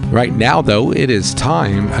 Right now, though, it is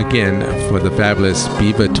time again for the fabulous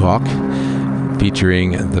Biva Talk.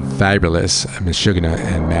 featuring the fabulous Miss Sugarna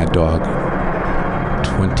and Mad Dog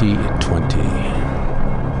 2020.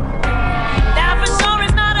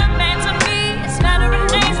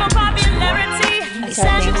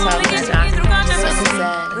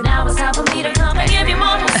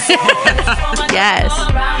 Yes.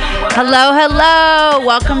 Hello, hello.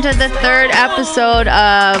 Welcome to the third episode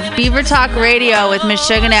of Beaver Talk Radio with Miss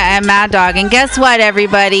Sugarna and Mad Dog. And guess what,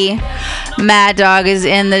 everybody? Mad Dog is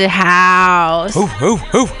in the house.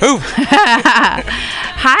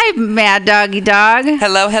 Hi, Mad Doggy Dog.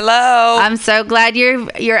 Hello, hello. I'm so glad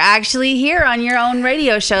you're actually here on your own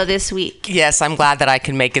radio show this week. Yes, I'm glad that I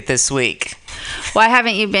can make it this week. Why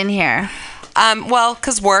haven't you been here? Well,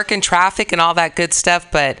 because work and traffic and all that good stuff,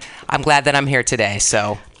 but I'm glad that I'm here today,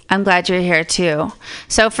 so. I'm glad you're here, too.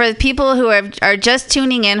 So for the people who are just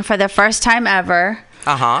tuning in for the first time ever,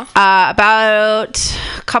 about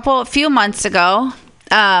a few months ago,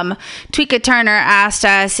 Tweeka Turner asked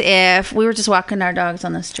us if we were just walking our dogs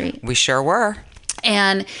on the street. We sure were.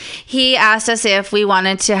 And he asked us if we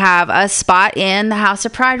wanted to have a spot in the House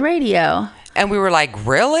of Pride Radio. And we were like,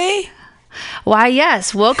 really? Why,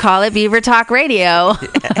 yes, we'll call it Beaver Talk Radio.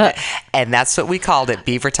 And that's what we called it,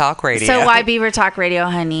 Beaver Talk Radio. So why Beaver Talk Radio,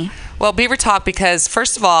 honey? Well, Beaver Talk because,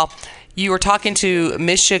 first of all, you were talking to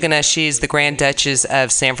Miss Sugarna. She's the Grand Duchess of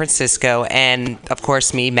San Francisco. And, of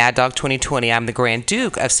course, me, Mad Dog 2020. I'm the Grand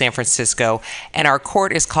Duke of San Francisco. And our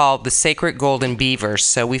court is called the Sacred Golden Beavers.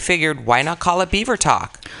 So we figured, why not call it Beaver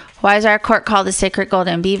Talk? Why is our court called the Sacred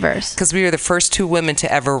Golden Beavers? Because we were the first two women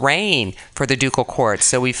to ever reign for the ducal court.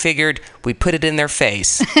 So we figured we'd put it in their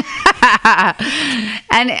face.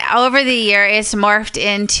 And over the year, it's morphed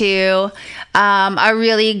into a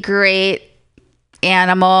really great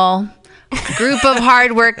animal group of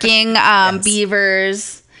hardworking Yes.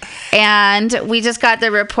 beavers. And we just got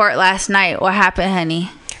the report last night. What happened,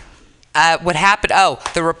 honey? What happened? Oh,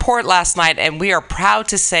 the report last night. And we are proud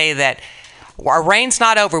to say that our reign's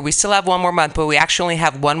not over. We still have one more month, but we actually only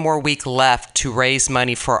have one more week left to raise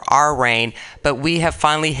money for our reign. But we have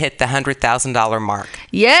finally hit the $100,000 mark.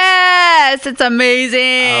 Yes, it's amazing.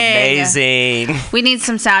 Amazing. We need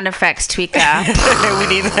some sound effects, Tweeka. We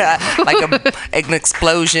need an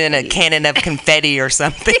explosion, a cannon of confetti or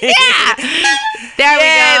something. Yeah.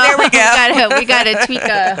 There we go. We got a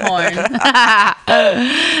Tweeka horn.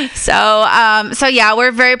 So yeah,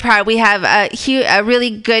 we're very proud. We have a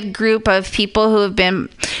really good group of people who have been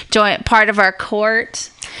part of our court.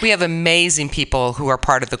 We have amazing people who are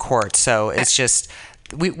part of the court. So it's just,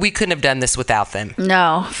 we couldn't have done this without them.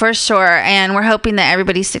 No, for sure. And we're hoping that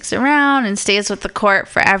everybody sticks around and stays with the court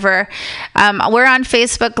forever. We're on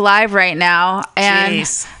Facebook Live right now. And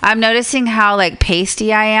Jeez. I'm noticing how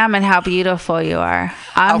pasty I am and how beautiful you are.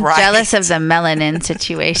 I'm All right. jealous of the melanin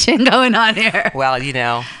situation going on here. Well,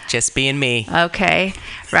 just being me. Okay,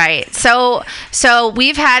 right. So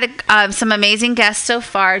we've had some amazing guests so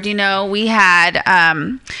far. Do you know we had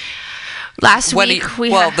last week?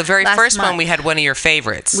 The very first month, one we had one of your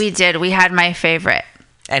favorites. We did. We had my favorite.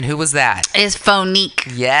 And who was that? Is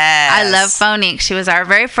Phonique. Yes. I love Phonique. She was our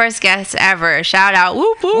very first guest ever. Shout out.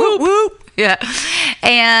 Whoop, whoop. Whoop, whoop. Yeah.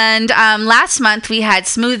 And last month we had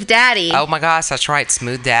Smooth Daddy. Oh my gosh, that's right.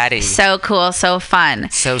 Smooth Daddy. So cool. So fun.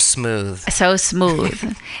 So smooth. So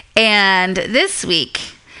smooth. And this week,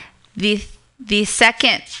 the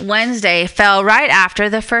second Wednesday fell right after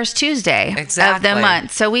the first Tuesday of the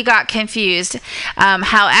month. So we got confused.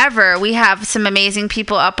 However, we have some amazing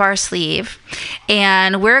people up our sleeve.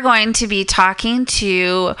 And we're going to be talking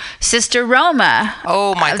to Sister Roma.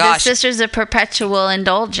 Oh my gosh. The Sisters of Perpetual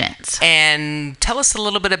Indulgence. And tell us a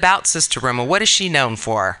little bit about Sister Roma. What is she known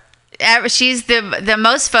for? She's the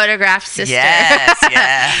most photographed sister.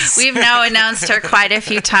 Yes. We've now announced her quite a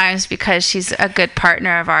few times because she's a good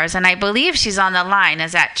partner of ours. And I believe she's on the line.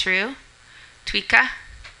 Is that true, Tweeka?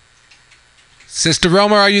 Sister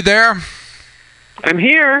Roma, are you there? I'm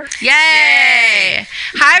here. Yay!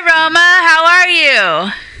 Hi, Roma. How are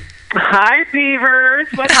you? Hi, Beavers.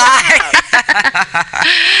 What's up?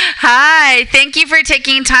 Hi. Thank you for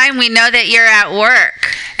taking time. We know that you're at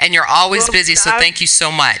work. And you're always busy, so thank you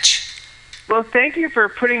so much. Well, thank you for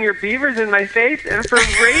putting your beavers in my face and for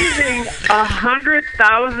raising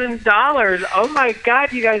 $100,000. Oh, my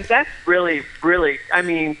God, you guys, that's really, really,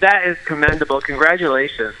 that is commendable.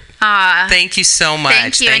 Congratulations. Thank you so much.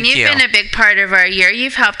 Thank you. And you've been a big part of our year.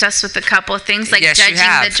 You've helped us with a couple of things like judging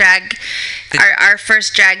the drag, our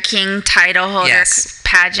first Drag King title holder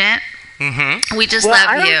pageant. Mm-hmm. We just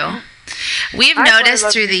love you. We've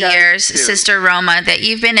noticed through the years, Sister Roma, that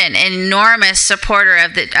you've been an enormous supporter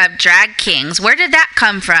of Drag Kings. Where did that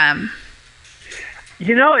come from?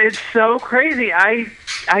 It's so crazy. I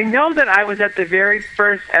know that I was at the very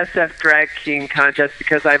first SF Drag King contest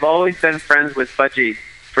because I've always been friends with Fudgy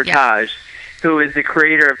Frotage, who is the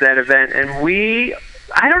creator of that event. And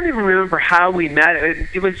I don't even remember how we met.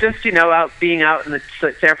 It was just, being out in the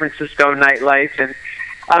San Francisco nightlife. And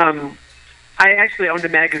I actually owned a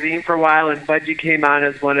magazine for a while, and Fudgy came on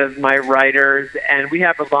as one of my writers. And we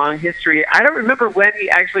have a long history. I don't remember when he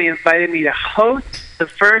actually invited me to host the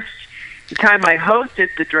first time I hosted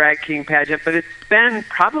the Drag King pageant, but it's been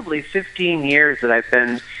probably 15 years that I've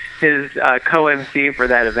been his co-MC for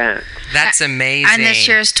that event. That's amazing. And this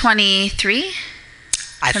year's 23?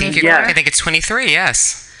 I think it's 23,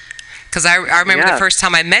 yes. Because I remember the first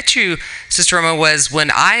time I met you, Sister Roma, was when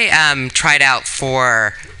I tried out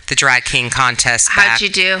for the Drag King contest. How'd you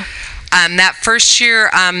do? That first year,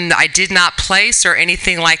 I did not place or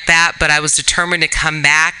anything like that, but I was determined to come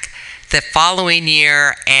back the following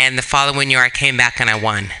year, and the following year I came back and I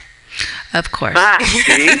won. Of course. I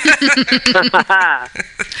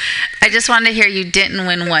just wanted to hear you didn't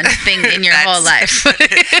win one thing in your whole life.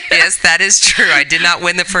 Yes, that is true. I did not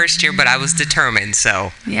win the first year, but I was determined.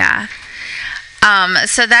 So yeah.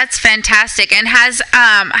 So that's fantastic. And has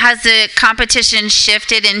the competition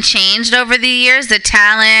shifted and changed over the years, the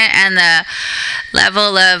talent and the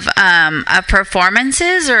level of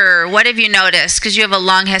performances, or what have you noticed? Because you have a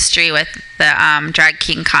long history with the Drag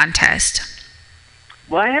King contest.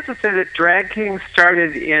 Well, I have to say that Drag King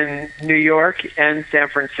started in New York and San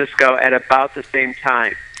Francisco at about the same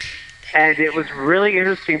time. And it was really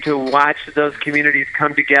interesting to watch those communities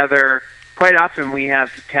come together. Quite often we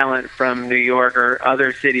have talent from New York or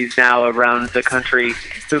other cities now around the country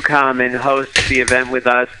who come and host the event with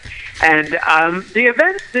us. And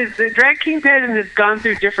the Drag King pageant has gone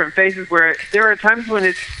through different phases where there are times when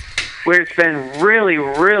it's been really,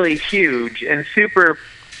 really huge and super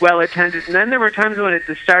well attended. And then there were times when it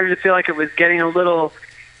started to feel like it was getting a little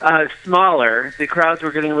smaller. The crowds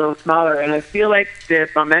were getting a little smaller, and I feel like the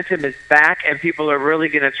momentum is back, and people are really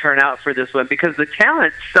going to turn out for this one because the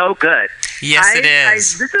talent's so good. Yes, it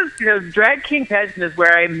is. This is, Drag King pageant is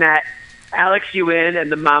where I met Alex Ewan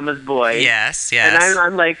and the Mama's Boys. Yes. And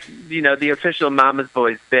I'm like, the official Mama's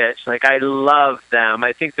Boys bitch. Like, I love them.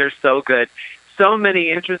 I think they're so good. So many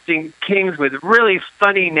interesting kings with really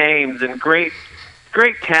funny names and great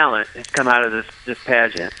talent has come out of this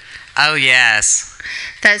pageant. Oh, yes.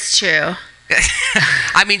 That's true.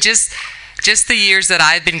 I mean, just the years that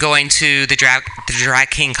I've been going to the Drag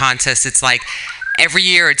King contest, it's like every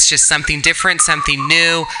year it's just something different, something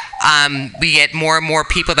new. We get more and more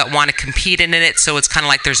people that want to compete in it, so it's kind of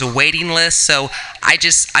like there's a waiting list. So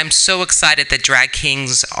I'm so excited that Drag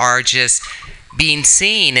Kings are just being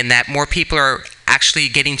seen and that more people are actually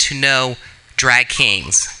getting to know Drag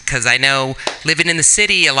Kings. Because I know living in the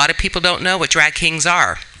city, a lot of people don't know what Drag Kings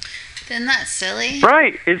are. Isn't that silly?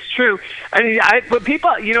 Right, it's true. I mean, but people,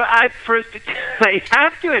 I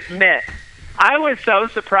have to admit, I was so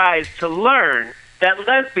surprised to learn that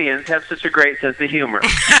lesbians have such a great sense of humor.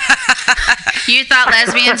 You thought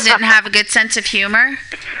lesbians didn't have a good sense of humor?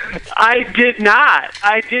 I did not.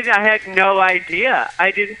 I had no idea.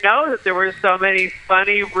 I didn't know that there were so many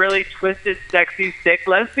funny, really twisted, sexy, sick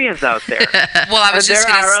lesbians out there. Well, there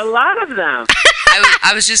are a lot of them.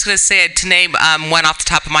 I was just going to say, to name one off the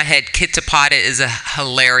top of my head, Kit Tapata is a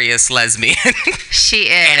hilarious lesbian. She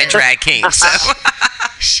is. And a drag king, so.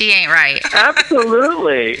 She ain't right.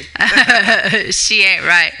 Absolutely. She ain't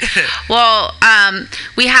right. Well,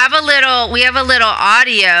 we have a little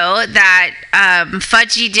audio that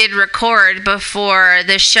Fudgy did record before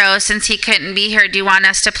the show since he couldn't be here. Do you want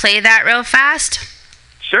us to play that real fast?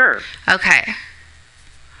 Sure. Okay.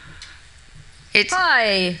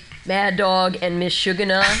 Hi, Mad Dog and Miss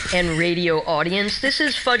Shugana and radio audience. This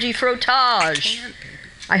is Fudgy Frotage.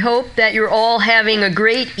 I hope that you're all having a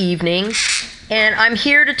great evening. And I'm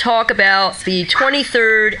here to talk about the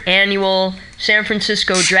 23rd annual San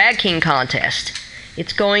Francisco Drag King contest.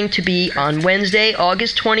 It's going to be on Wednesday,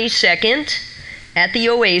 August 22nd at the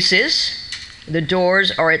Oasis. The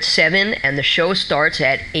doors are at 7 and the show starts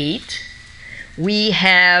at 8. We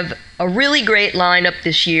have a really great lineup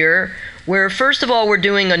this year where, first of all, we're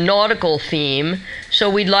doing a nautical theme. So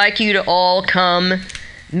we'd like you to all come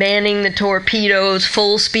manning the torpedoes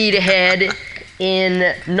full speed ahead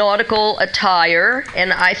in nautical attire,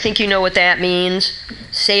 and I think you know what that means.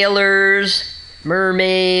 Sailors,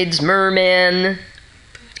 mermaids, mermen,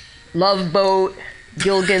 love boat,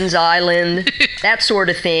 Gilligan's Island, that sort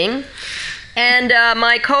of thing. And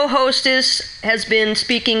my co-hostess has been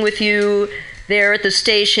speaking with you there at the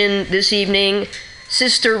station this evening,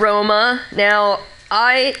 Sister Roma. Now,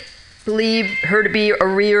 I believe her to be a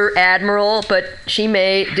rear admiral, but she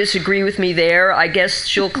may disagree with me there. I guess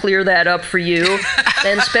she'll clear that up for you.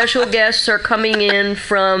 Then special guests are coming in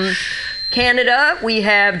from Canada. We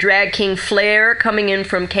have Drag King Flair coming in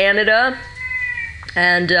from Canada,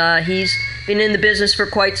 and he's been in the business for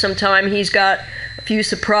quite some time. He's got a few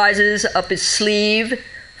surprises up his sleeve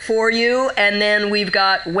for you. And then we've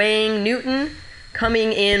got Wayne Newton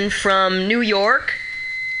coming in from New York.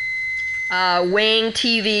 Wayne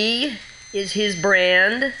TV is his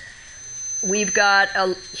brand. We've got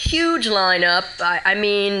a huge lineup. I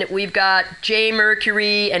mean, we've got Jay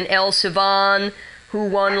Mercury and El Sivan, who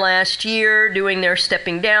won last year, doing their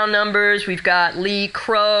stepping down numbers. We've got Lee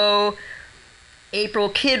Crow, April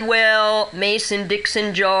Kidwell, Mason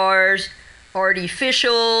Dixon Jars, Artie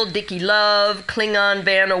Fischel, Dickie Love, Klingon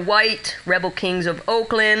Vanna White, Rebel Kings of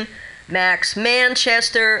Oakland, Max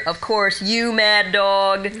Manchester, of course, you, Mad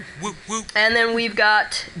Dog. Whoop, whoop. And then we've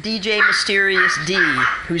got DJ Mysterious D,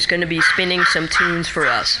 who's going to be spinning some tunes for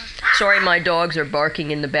us. Sorry, my dogs are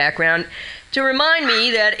barking in the background. To remind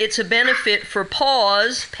me that it's a benefit for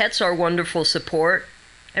PAWS, Pets Are Wonderful Support,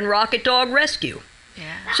 and Rocket Dog Rescue.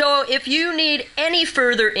 Yeah. So if you need any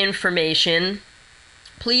further information,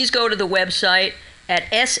 please go to the website at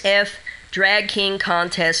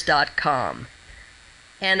sfdragkingcontest.com.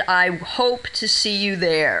 And I hope to see you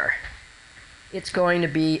there. It's going to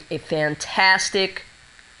be a fantastic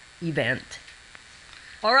event.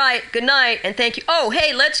 All right, good night, and thank you. Oh,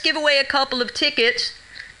 hey, let's give away a couple of tickets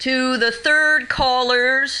to the third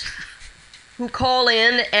callers who call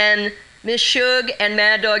in, and Miss Shug and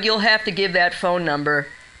Mad Dog, you'll have to give that phone number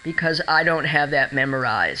because I don't have that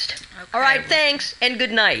memorized. Okay. All right, thanks, and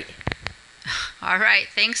good night. All right,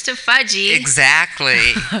 thanks to Fudgy. Exactly.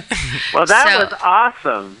 Well, that was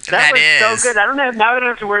awesome. That was is. so good. Now I don't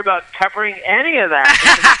have to worry about covering any of that.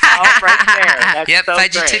 It's all right there. That's Yep, so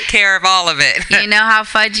Fudgy great. took care of all of it. You know how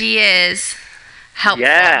Fudgy is. Helpful.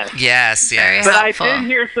 Yes. Yes, Very yes. But helpful. I did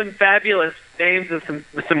hear some fabulous names of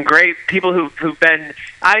some great people who've been.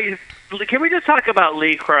 Can we just talk about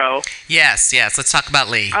Lee Crow? Yes, yes. Let's talk about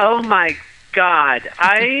Lee. Oh my God,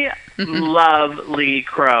 I love Lee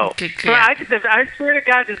Crow. Good So I swear to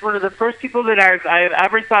God, he's one of the first people that I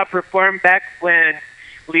ever saw perform back when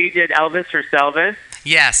Lee did Elvis or Selvis.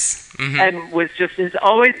 Yes. Mm-hmm. And has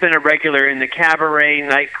always been a regular in the cabaret,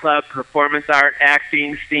 nightclub, performance art,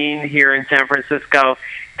 acting scene here in San Francisco.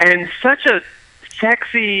 And such a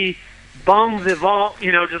sexy, bon vivant,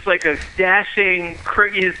 just like a dashing,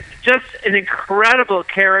 he's just an incredible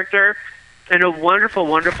character and a wonderful,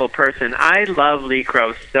 wonderful person. I love Lee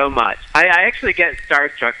Crow so much. I actually get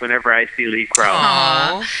starstruck whenever I see Lee Crow.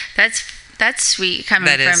 Aww, that's sweet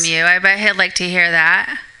coming from you. I bet he'd like to hear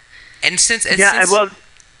that. And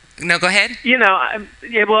no, go ahead. He's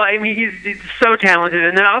so talented,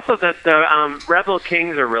 and then also the Rebel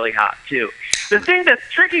Kings are really hot too. The thing that's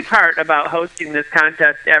tricky part about hosting this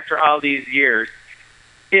contest after all these years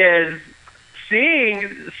is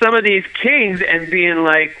seeing some of these kings and being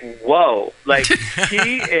like, "Whoa!" Like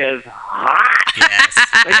he is hot. Yes.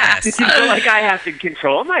 Yes. You feel like I have to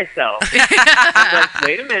control myself. I'm like,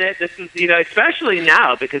 wait a minute, this is especially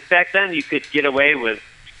now, because back then you could get away with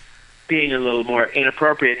being a little more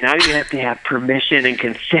inappropriate. Now you have to have permission and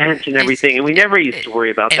consent and everything, and we never used to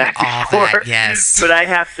worry about that before. That, yes. But I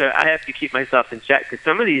have to keep myself in check because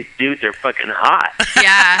some of these dudes are fucking hot.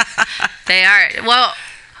 Yeah, they are. Well,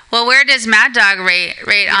 where does Mad Dog rate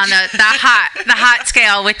on the hot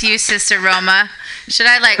scale with you, Sister Roma? Should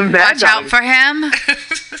I watch out for him?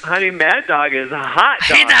 Honey, Mad Dog is a hot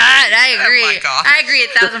dog. He's hot. I agree. Oh my God. I agree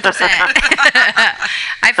 1,000%.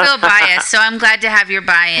 I feel biased, so I'm glad to have your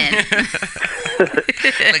buy-in.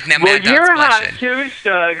 Now Well, Mad Dog's you're hot blushing. too,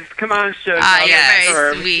 Shugs. Come on, Shugs. You're yes.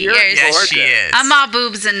 very sweet. You're Yes, gorgeous. she is. I'm all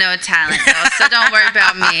boobs and no talent, though, so don't worry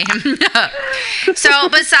about me. So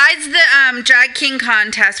besides the Drag King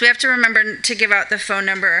contest, we have to remember to give out the phone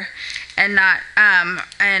number and not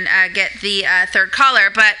get the third caller.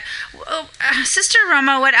 But Sister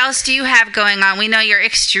Roma, what else do you have going on? We know you're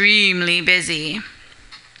extremely busy.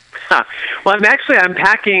 Well, I'm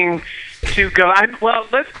packing to go.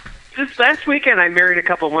 This last weekend I married a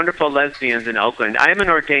couple wonderful lesbians in Oakland. I am an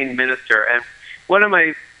ordained minister, and one of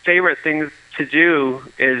my favorite things to do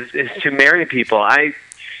is to marry people. I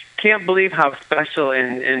can't believe how special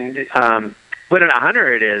and what an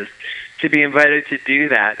honor it is to be invited to do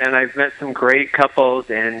that. And I've met some great couples,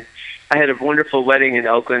 and I had a wonderful wedding in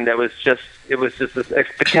Oakland that was just a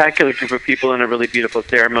spectacular group of people and a really beautiful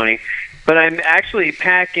ceremony. But I'm actually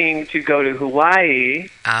packing to go to Hawaii.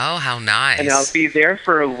 Oh, how nice. And I'll be there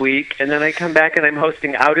for a week, and then I come back and I'm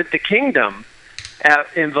hosting Out at the Kingdom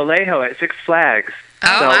in Vallejo at Six Flags.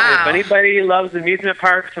 Oh, so wow. if anybody loves amusement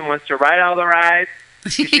parks and wants to ride all the rides,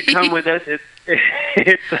 you should come with us.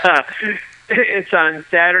 It's on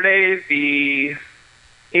Saturday the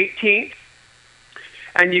 18th.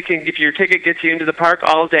 And you can, if your ticket gets you into the park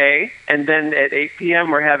all day, and then at 8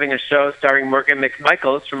 p.m. we're having a show starring Morgan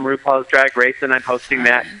McMichaels from RuPaul's Drag Race, and I'm hosting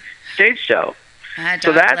that stage show.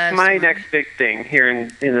 So that's my next big thing here in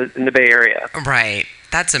the Bay Area. Right.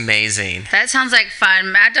 That's amazing. That sounds like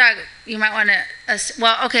fun. Mad Dog, you might want to...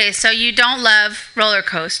 well, okay, so you don't love roller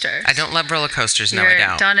coasters. I don't love roller coasters. No, I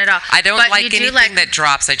don't. Don't at all. I don't But like you do anything that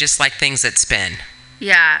drops. I just like things that spin.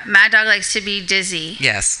 Yeah, Mad Dog likes to be dizzy.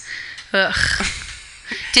 Yes. Ugh.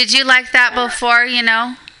 Did you like that before,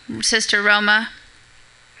 Sister Roma?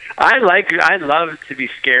 I love to be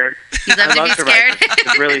scared. You love to be scared?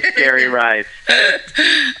 Ride really scary rides.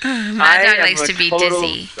 Mad Dog likes to be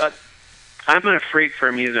dizzy. I'm a freak for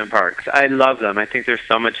amusement parks. I love them. I think they're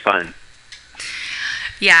so much fun.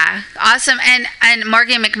 Yeah, awesome. And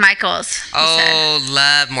Morgan McMichaels. Oh,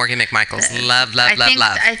 love Morgan McMichaels. Love.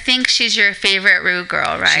 I think she's your favorite Rue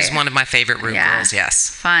girl, right? She's one of my favorite Rue girls, yes.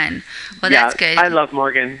 Fun. Well, that's good. I love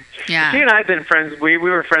Morgan. Yeah. She and I have been friends. We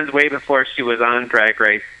were friends way before she was on Drag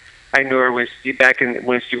Race. I knew her when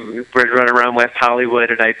she would run around West Hollywood,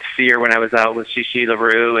 and I'd see her when I was out with Shishi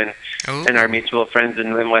LaRue and our mutual friends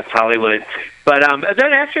in West Hollywood. But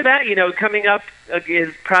then after that, coming up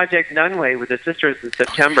is Project Nunway with the sisters in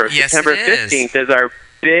September. Yes, September it is. 15th is our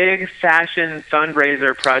big fashion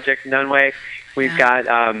fundraiser, Project Nunway. We've got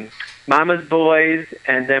Mama's Boys,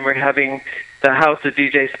 and then we're having the House of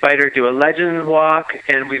DJ Spider do a Legends Walk,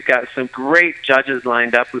 and we've got some great judges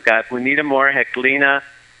lined up. We've got Juanita Moore, Heclina,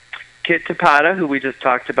 Kit Tapata, who we just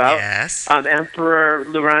talked about. Yes. Emperor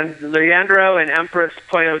Leandro and Empress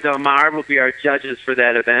Pollo Del Mar will be our judges for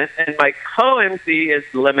that event. And my co-MC is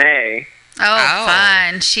LeMay. Oh,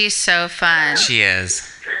 fun. She's so fun. She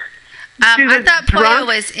is. I thought Pollo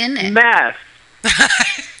was in it. Mess.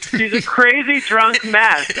 She's a crazy drunk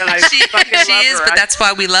mess. And I fucking love She is, her. but that's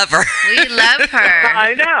why we love her. We love her.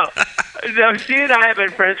 I know. No, she and I have been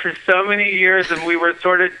friends for so many years, and we were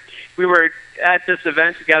at this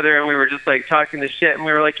event together, and we were just like talking the shit, and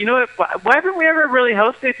we were like, you know what, why haven't we ever really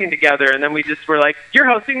hosted anything together? And then we just were like, you're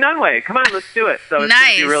hosting Nunway, come on, let's do it. So it's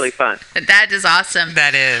going to be really fun. That is awesome.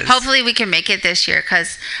 That is. Hopefully we can make it this year,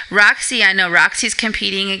 because Roxy's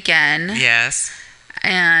competing again. Yes.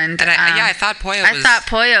 And I thought Pollo was. I thought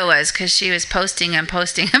Pollo was, because she was posting about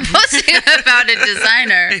a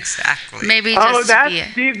designer. Exactly. Maybe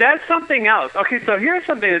just Steve, that's something else. Okay, so here's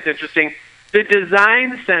something that's interesting. The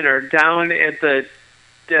Design Center down at the,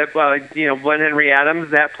 One Henry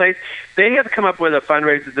Adams, that place, they have come up with a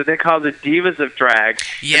fundraiser that they call the Divas of Drag.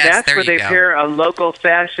 Yes, and that's there where you they go. pair a local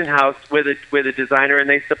fashion house with a designer, and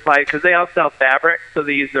they supply, because they all sell fabric, so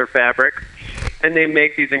they use their fabric, and they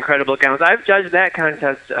make these incredible gowns. I've judged that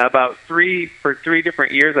contest for 3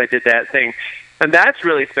 different years. I did that thing. And that's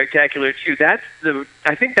really spectacular too.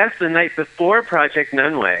 I think that's the night before Project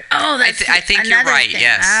Nunway. Oh, I think you're right. Thing.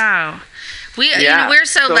 Yes. Oh. We're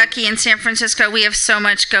so lucky in San Francisco. We have so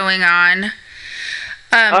much going on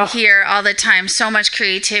here all the time. So much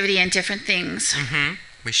creativity and different things. Mm-hmm.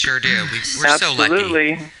 We sure do. We're so lucky.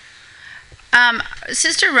 Absolutely.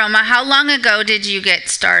 Sister Roma, how long ago did you get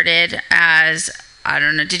started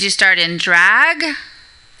did you start in drag?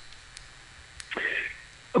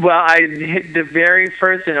 Well, the very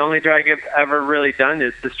first and only drag I've ever really done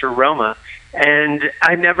is Sister Roma. And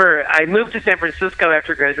I moved to San Francisco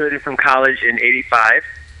after graduating from college in 85.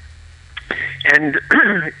 And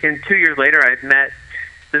 2 years later, I'd met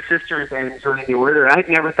the sisters and joined the order. I'd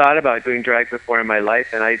never thought about doing drag before in my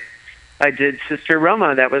life. And I did Sister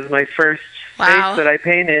Roma. That was my first face that I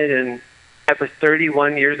painted. And that was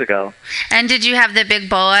 31 years ago. And did you have the big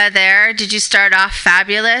boa there? Did you start off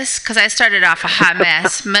fabulous? Because I started off a hot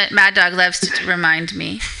mess. Mad Dog loves to remind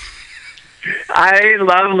me. I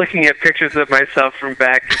love looking at pictures of myself from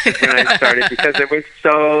back when I started because it was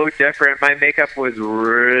so different. My makeup was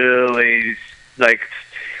really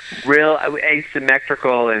real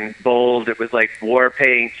asymmetrical and bold. It was like war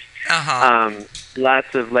paint.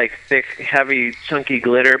 Lots of thick, heavy, chunky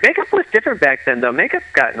glitter. Makeup was different back then, though.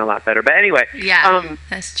 Makeup's gotten a lot better. But anyway,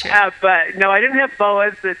 that's true. But no, I didn't have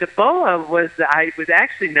boas. The boa was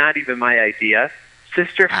actually not even my idea.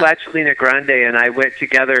 Sister Flatulina Grande and I went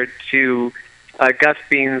together to Gus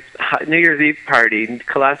Bean's New Year's Eve party,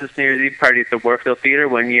 Colossus New Year's Eve party at the Warfield Theater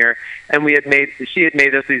one year, and she had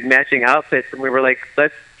made us these matching outfits, and we were like,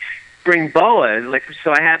 let's bring boas.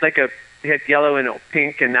 So I had we had yellow and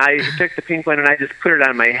pink, and I took the pink one and I just put it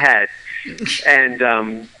on my head. and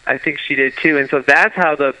I think she did too. And so that's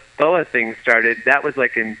how the boa thing started. That was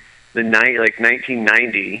like in the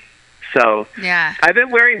 1990. So yeah, I've been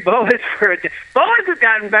wearing boas for boas have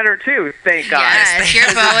gotten better too, thank God. Yes, your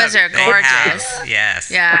boas are gorgeous.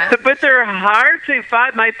 Yes. Yeah. But they're hard to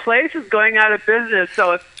find. My place is going out of business,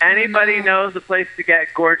 so if anybody knows a place to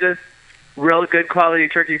get gorgeous, real good quality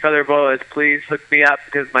turkey feather boas, please hook me up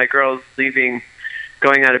because my girl's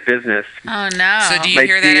going out of business. Oh no. So do you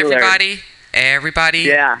hear that, everybody? Everybody?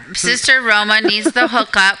 Yeah. Sister Roma needs the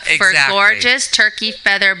hookup for gorgeous turkey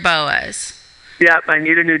feather boas. Yep, I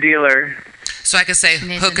need a new dealer. So I can say,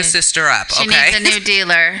 hook a sister up, She okay? needs a new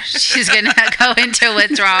dealer. She's going to go into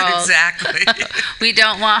withdrawals. Exactly. We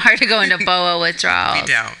don't want her to go into boa withdrawals. We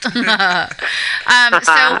don't.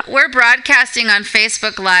 So we're broadcasting on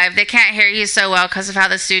Facebook Live. They can't hear you so well because of how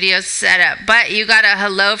the studio's set up. But you got a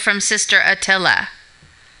hello from Sister Attila.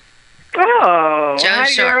 Oh, Joe hi,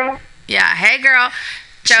 Short. girl. Yeah, hey, girl.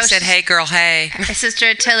 Joe She said, hey, girl, hey. Sister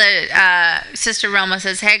Attila, Sister Roma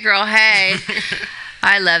says, hey, girl, hey.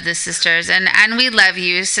 I love the sisters, and we love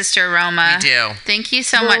you, Sister Roma. We do. Thank you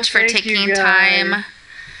so much for thank taking you, time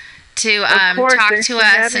to Of course, talk thanks to for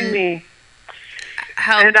us having and me.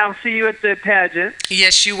 help. And I'll see you at the pageant.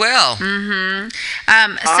 Yes, you will. So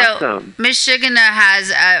Awesome. Miss Shugana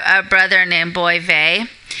has a brother named Boy Vey,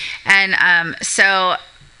 and so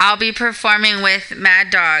I'll be performing with Mad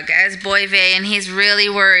Dog as Boy Vey, and he's really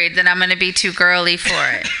worried that I'm going to be too girly for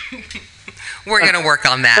it. We're going to work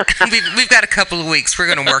on that. We've got a couple of weeks. We're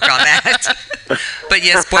going to work on that. But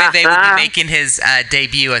yes, Boy Vey will be making his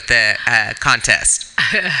debut at the contest.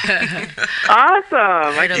 Awesome.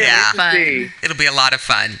 I It'll can't be wait to fun. see. It'll be a lot of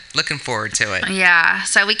fun. Looking forward to it. Yeah,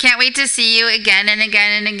 so we can't wait to see you again and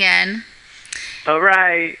again and again. All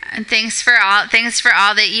right. And thanks for all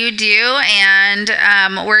that you do, and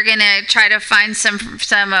we're gonna try to find some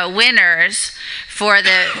winners for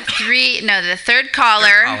the third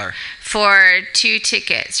caller for 2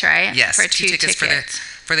 tickets, right? Yes, for 2 tickets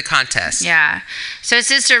for the contest. Yeah. So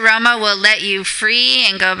Sister Roma will let you free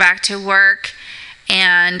and go back to work,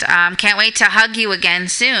 and can't wait to hug you again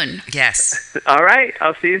soon. Yes. All right.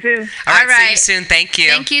 I'll see you soon. All right. See you soon. Thank you.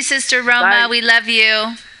 Thank you, Sister Roma. Bye. We love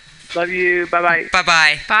you. Love you. Bye-bye.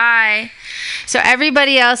 Bye-bye. Bye. So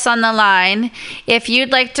everybody else on the line, if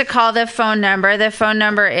you'd like to call the phone number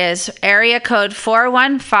is area code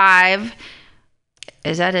 415.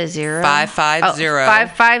 Is that a 0? 550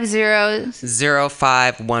 550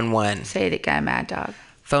 0511. Say it again, Mad Dog.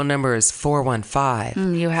 Phone number is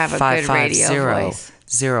 415. You have a good radio voice.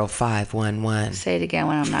 0511. Say it again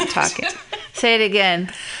when I'm not talking. Say it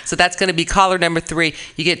again. So that's going to be caller number 3.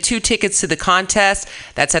 You get 2 tickets to the contest.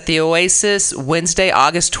 That's at the Oasis, Wednesday,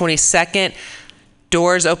 August 22nd.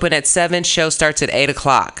 Doors open at 7. Show starts at 8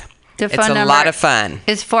 o'clock. It's a lot of fun.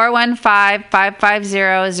 It's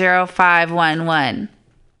 415-550-0511.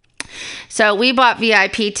 So we bought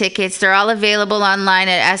VIP tickets. They're all available online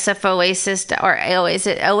at SF Oasis, or is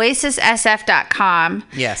it oasissf.com?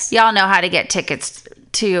 Yes. Y'all know how to get tickets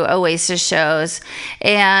to Oasis shows.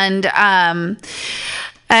 And we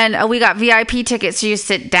got VIP tickets, so you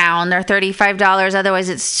sit down. They're $35. Otherwise,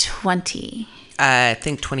 it's $20. I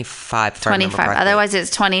think 25. 25. Otherwise, it's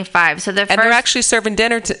 25. So and they're actually serving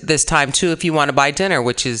dinner this time too. If you want to buy dinner,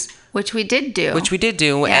 which we did do,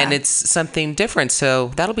 Yeah. and it's something different. So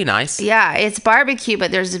that'll be nice. Yeah, it's barbecue, but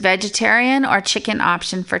there's a vegetarian or chicken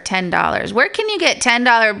option for $10. Where can you get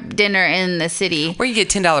 $10 dinner in the city? Where you get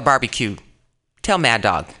 $10 barbecue? Tell Mad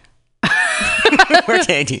Dog. Where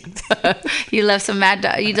can you? You love some Mad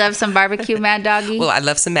Dog? You love some barbecue, Mad Doggy? Well, I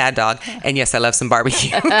love some Mad Dog, and yes, I love some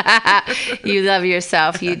barbecue. You love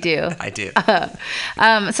yourself. You do. I do.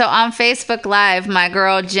 So on Facebook Live, my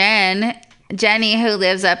girl Jenny, who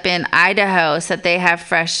lives up in Idaho, said they have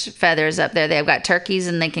fresh feathers up there. They've got turkeys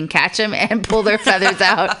and they can catch them and pull their feathers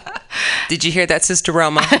out. Did you hear that, Sister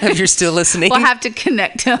Roma? If you're still listening. We'll have to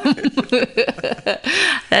connect them.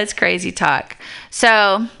 That's crazy talk.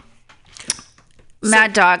 So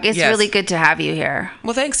Mad Dog, it's really good to have you here.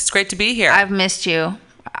 Well, thanks. It's great to be here. I've missed you.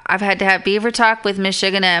 I've had to have Beaver Talk with Miss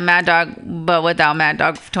Shugana and Mad Dog, but without Mad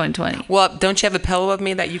Dog for 2020. Well, don't you have a pillow of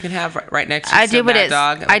me that you can have right next to you? I do, but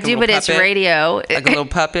it's radio. Like a little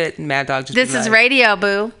puppet, and Mad Dog just This is radio,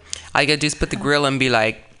 boo. All you gotta do is put the grill and be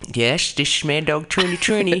like, yes, this is Mad Dog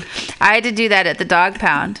 2020. I had to do that at the dog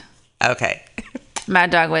pound. Okay.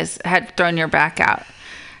 Mad Dog had thrown your back out.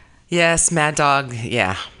 Yes, Mad Dog.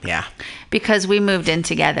 Yeah. Because we moved in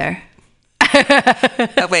together.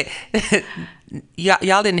 Oh, wait.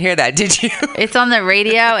 Y'all didn't hear that, did you? It's on the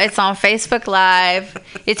radio. It's on Facebook Live.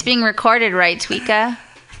 It's being recorded, right, Tweeka?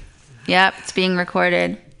 Yep, it's being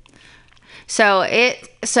recorded. So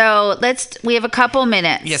we have a couple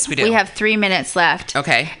minutes. Yes, we do. We have 3 minutes left.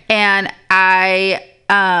 Okay. And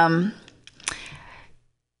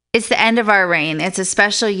it's the end of our reign. It's a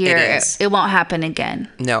special year. It is. It won't happen again.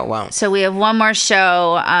 No, it won't. So we have one more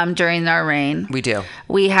show during our reign. We do.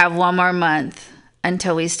 We have one more month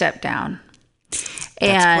until we step down.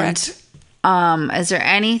 That's correct. Is there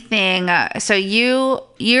anything? So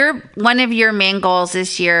one of your main goals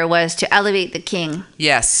this year was to elevate the king.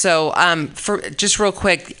 Yes. So for just real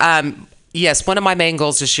quick, yes, one of my main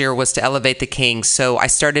goals this year was to elevate the king. So I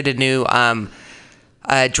started a new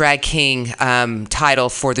drag king title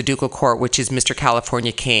for the Ducal Court, which is Mr.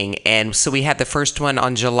 California King. And so we had the first one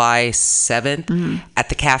on July 7th at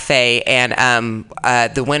the cafe. And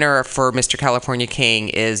the winner for Mr. California King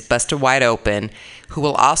is Busted Wide Open, who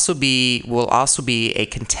will also be a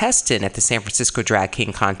contestant at the San Francisco Drag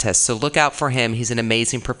King contest. So look out for him. He's an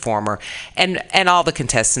amazing performer. And all the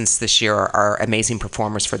contestants this year are amazing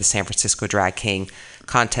performers for the San Francisco Drag King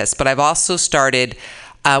contest. But I've also started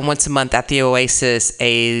once a month at the Oasis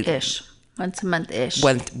once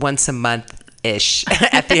a month ish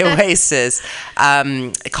at the Oasis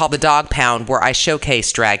called the Dog Pound, where I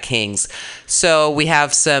showcase drag kings. So we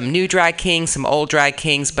have some new drag kings, some old drag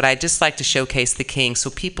kings, but I just like to showcase the kings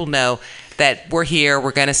so people know that we're here,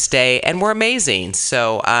 we're going to stay, and we're amazing.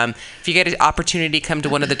 So if you get an opportunity, come to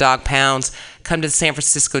one of the Dog Pounds, come to the San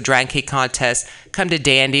Francisco Drag King contest, come to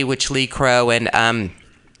Dandy, which Lee Crow and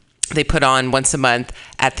they put on once a month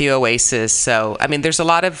at the Oasis. So, I mean, there's a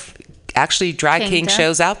lot of actually drag king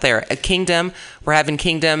shows out there. At Kingdom, we're having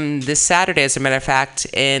Kingdom this Saturday, as a matter of fact,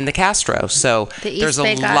 in the Castro. So there's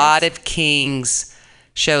a lot of kings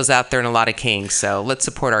shows out there and a lot of kings. So let's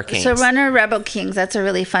support our kings. So Runner Rebel Kings, that's a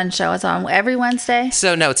really fun show. It's on every Wednesday?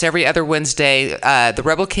 So no, it's every other Wednesday. The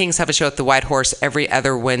Rebel Kings have a show at the White Horse every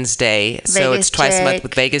other Wednesday. So it's twice a month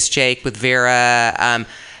with Vegas Jake, with Vera,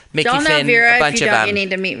 Mickey Don't know Finn, Vera. a bunch if you of don't, them. you need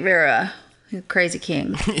to meet Vera. Crazy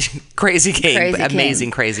King. Crazy King. Crazy Amazing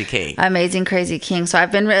King. Crazy King. Amazing Crazy King. So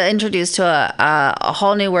I've been introduced to a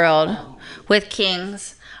whole new world with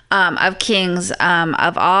kings,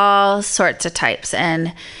 of all sorts of types.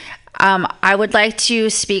 And I would like to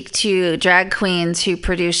speak to drag queens who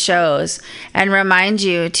produce shows and remind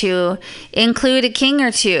you to include a king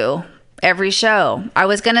or two every show. I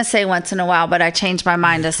was going to say once in a while, but I changed my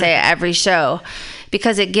mind to say every show,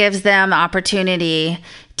 because it gives them opportunity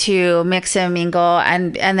to mix and mingle,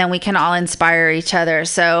 and then we can all inspire each other.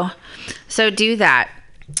 So do that.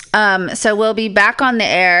 So we'll be back on the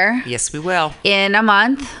air. Yes, we will. In a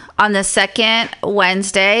month on the second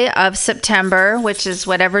Wednesday of September, which is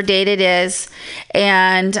whatever date it is.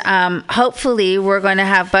 And hopefully we're going to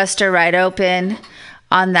have Buster Wide Open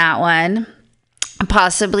on that one.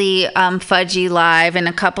 Possibly Fudgy live, and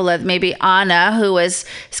a couple of, maybe Anna, who was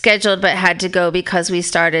scheduled but had to go because we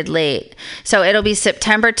started late. So it'll be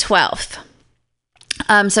September 12th.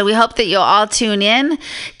 So we hope that you'll all tune in.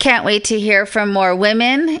 Can't wait to hear from more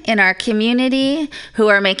women in our community who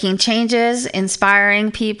are making changes,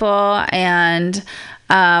 inspiring people, and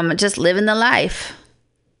just living the life.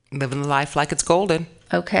 Living the life like it's golden.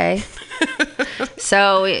 Okay.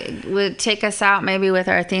 So it would take us out maybe with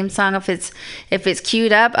our theme song if it's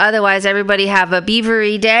queued up. Otherwise, everybody have a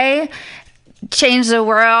beavery day. Change the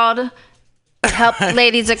world. Help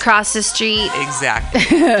ladies across the street. Exactly.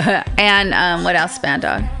 And what else, Band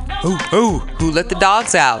Dog? Who let the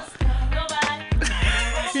dogs out?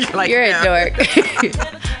 You're a dork.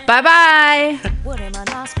 Bye-bye. What am I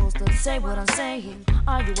not supposed to say what I'm saying?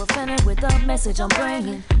 Are you offended with the message I'm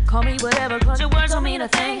bringing? Call me whatever, cause your words don't mean a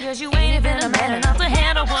thing. Cause you ain't even a man enough to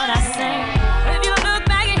handle what I say. If you look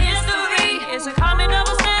back in history, it's a common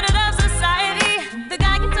double standard of society. The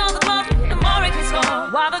guy gets all the clothes, the more he can score,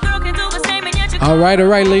 while the girl can do the same, and yet you... All right,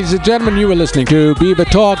 ladies and gentlemen, you were listening to Beaver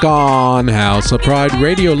Talk on House of Pride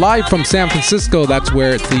Radio, live from San Francisco. That's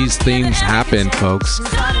where these things happen, folks.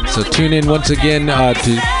 So tune in once again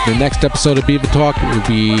to the next episode of Beaver Talk. It will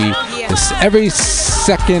be every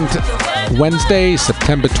second Wednesday.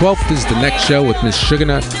 September 12th is the next show with Miss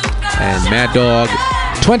Sugarnut and Mad Dog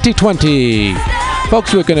 2020.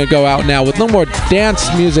 Folks, we're going to go out now with no more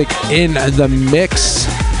dance music in the mix.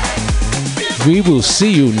 We will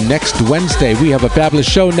see you next Wednesday. We have a fabulous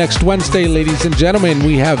show next Wednesday, ladies and gentlemen.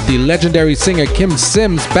 We have the legendary singer Kim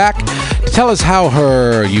Sims back to tell us how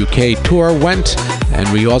her UK tour went. And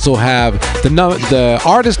we also have the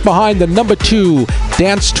artist behind the #2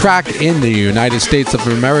 dance track in the United States of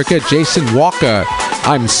America, Jason Walker.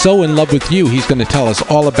 I'm So In Love With You. He's going to tell us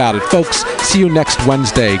all about it. Folks, see you next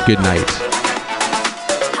Wednesday. Good night.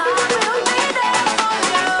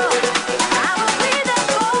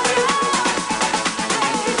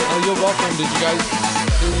 You're welcome.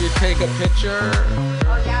 did you take a picture?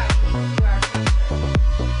 Oh, yeah.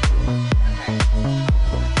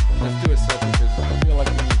 Let's do a selfie because I feel like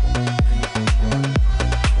we need.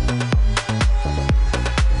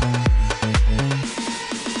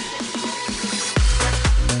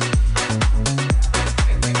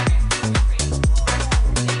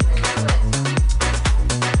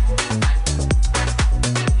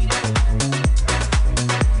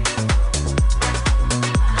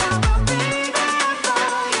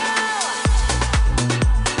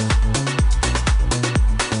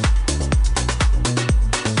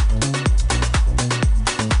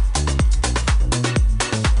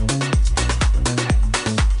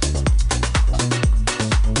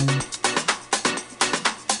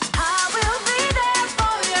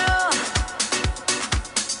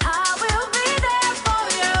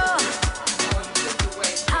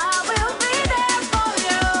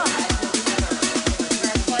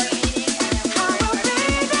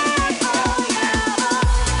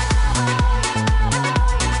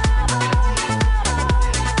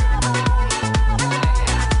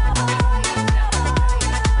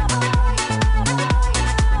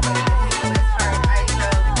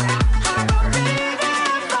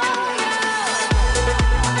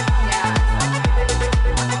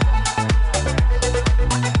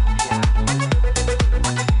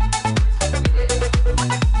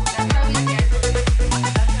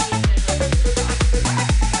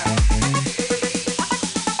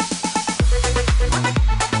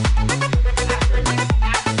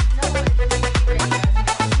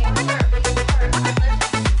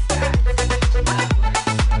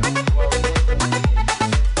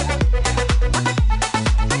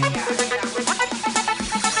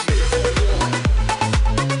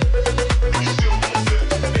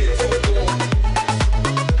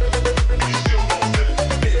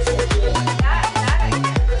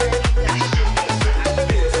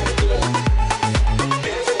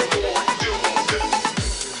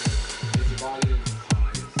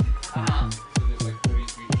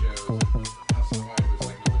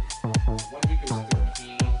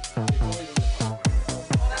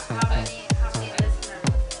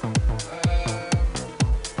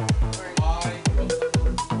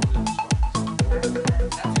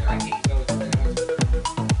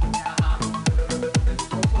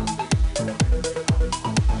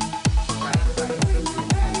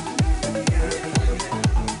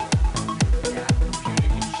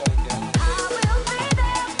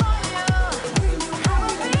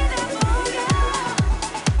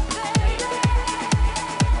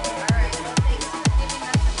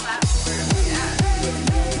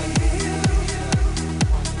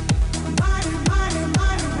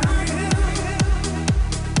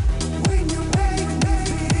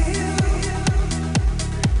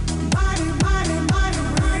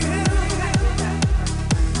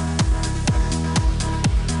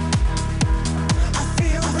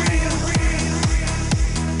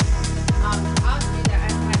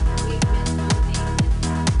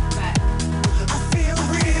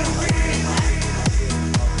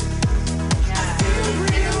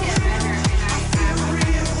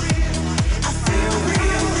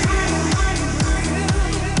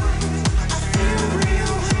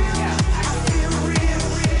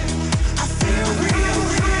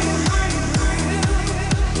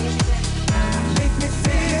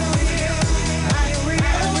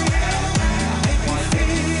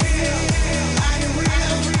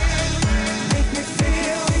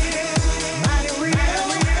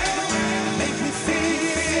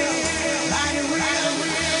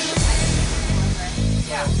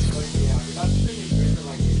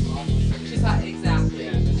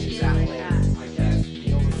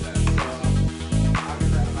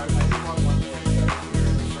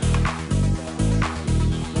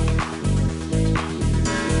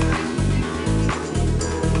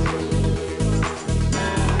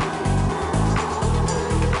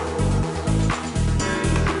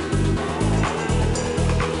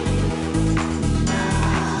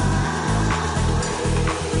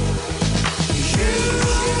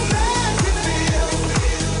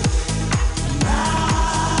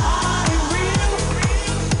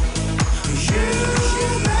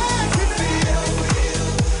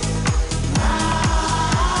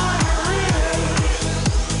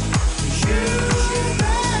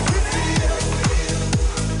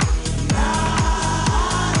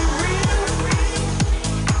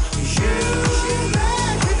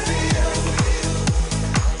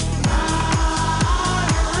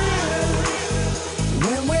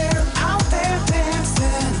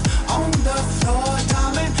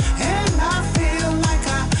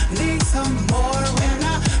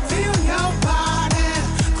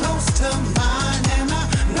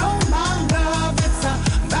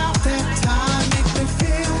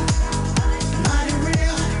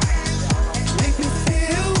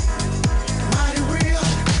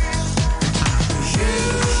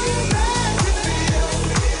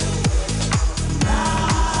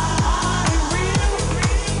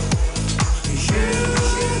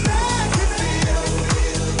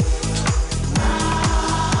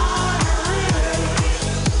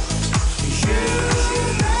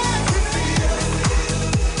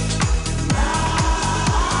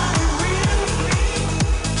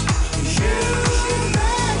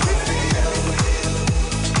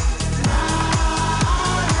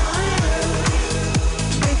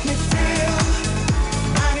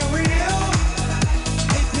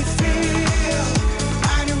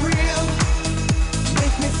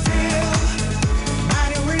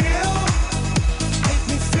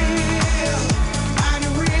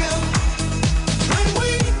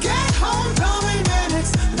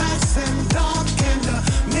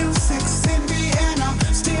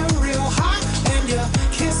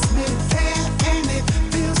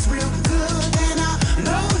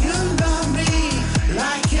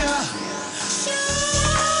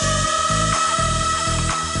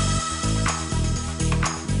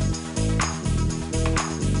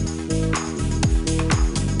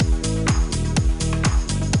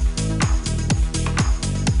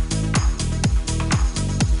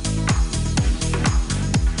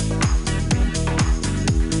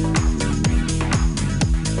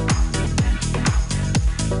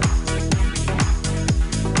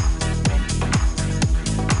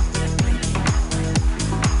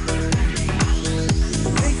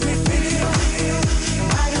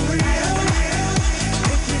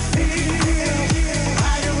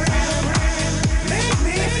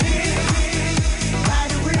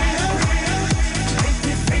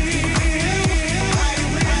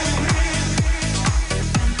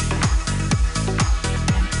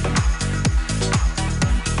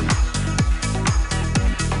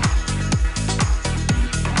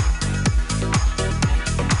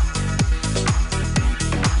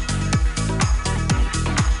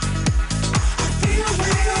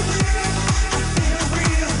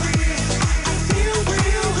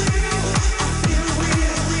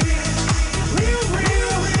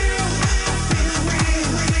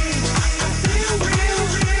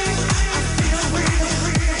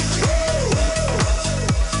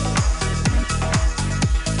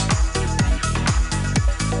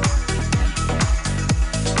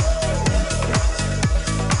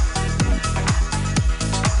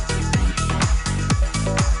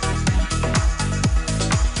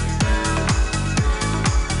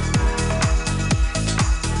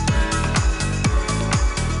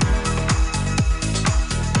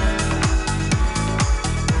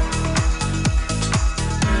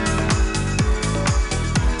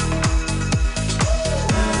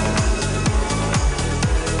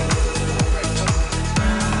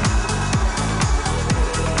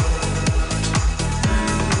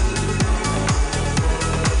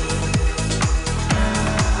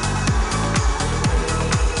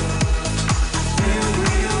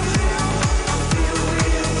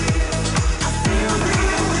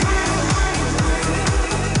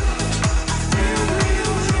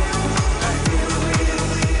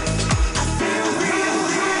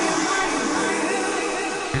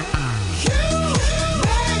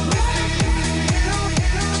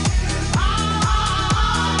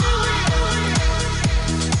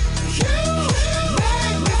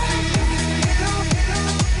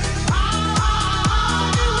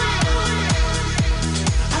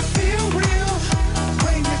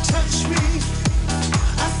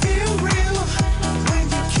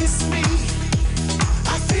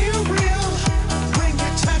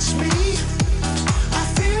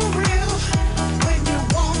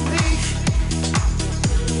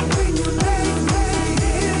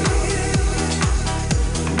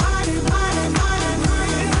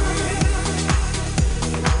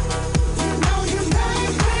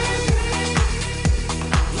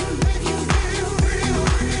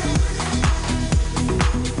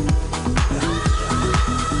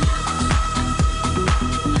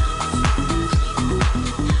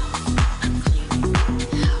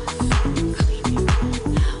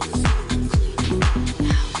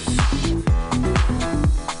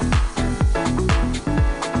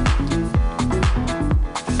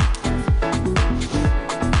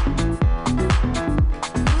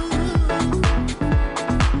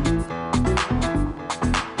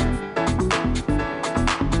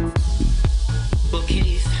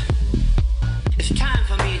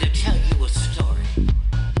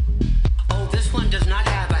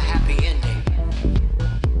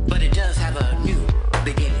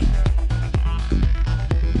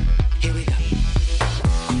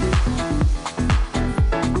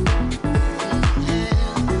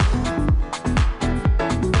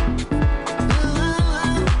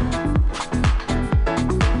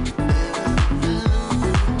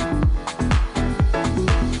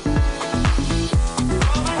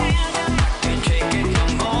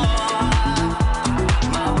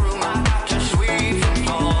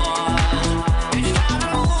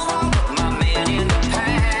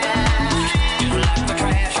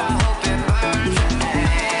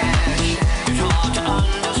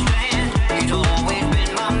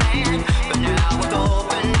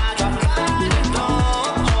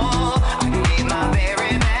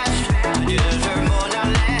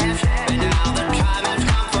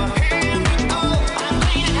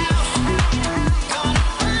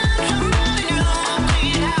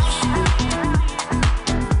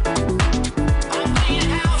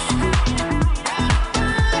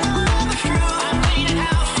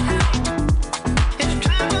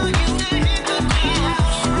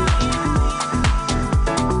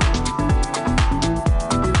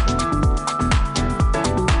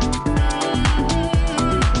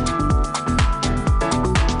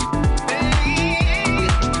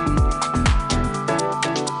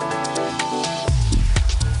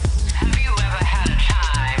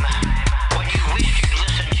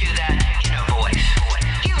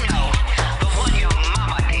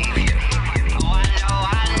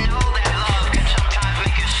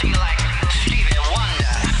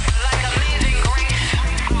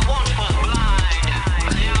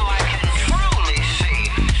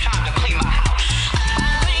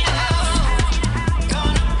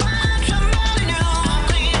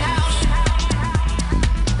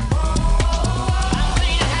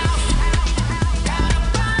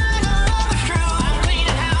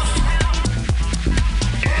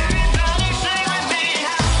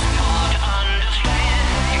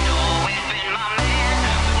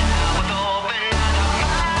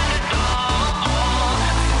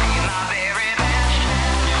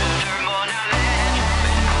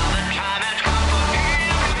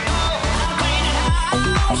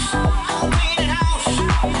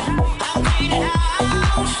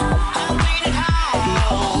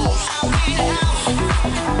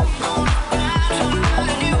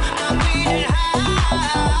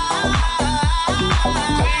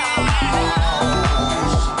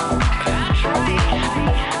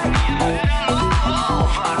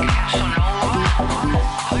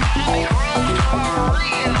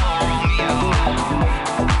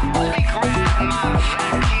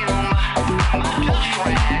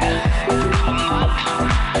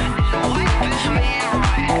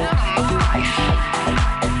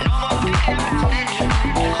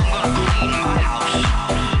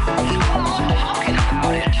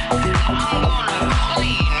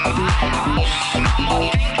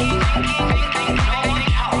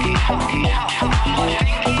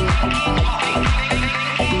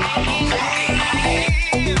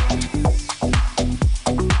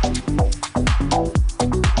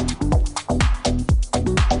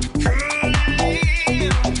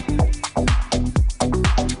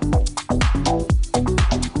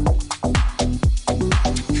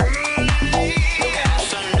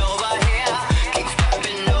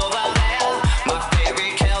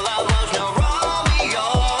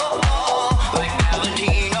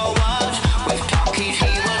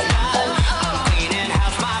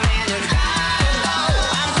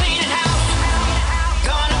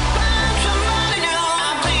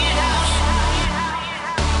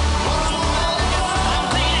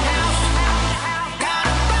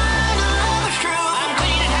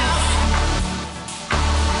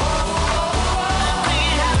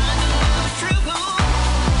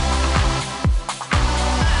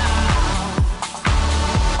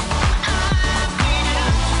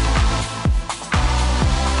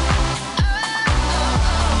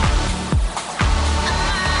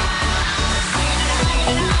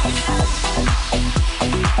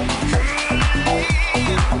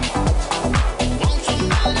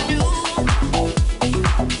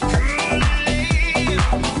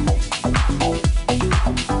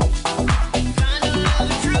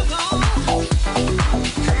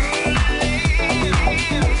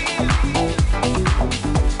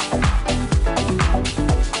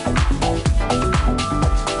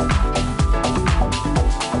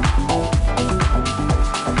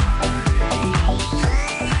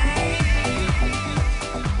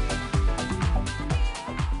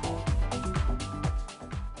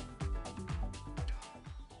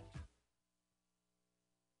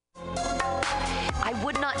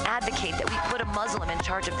 advocate that we put a Muslim in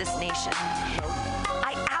charge of this nation.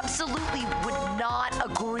 I absolutely would not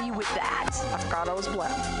agree with that. I forgot I was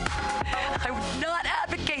black. I would not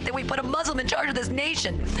advocate that we put a Muslim in charge of this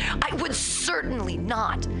nation. I would certainly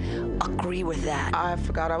not agree with that. I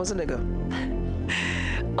forgot I was a nigga.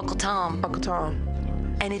 Uncle Tom. Uncle Tom.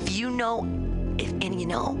 And if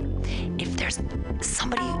there's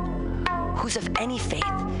somebody who's of any faith,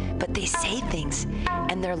 but they say things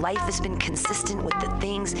and their life has been consistent with the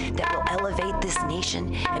things that will elevate this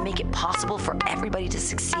nation and make it possible for everybody to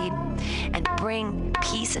succeed and bring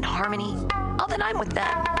peace and harmony, oh, then I'm with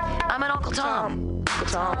them. I'm an Uncle Tom. Uncle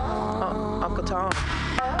Tom. Uncle Tom.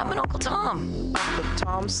 I'm an Uncle Tom. Uncle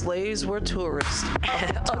Tom's slaves were tourists.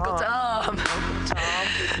 Uncle Tom. Uncle Tom.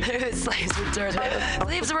 Slaves were tourists.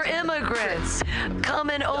 Slaves were immigrants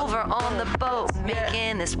coming over on the boat,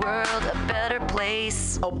 making this world a better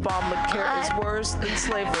place. Obamacare is worse than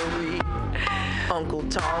slavery. Uncle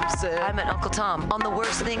Tom said. I'm an Uncle Tom on the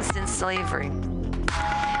worst thing since slavery.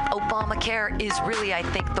 Obamacare is really, I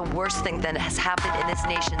think, the worst thing that has happened in this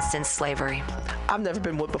nation since slavery. I've never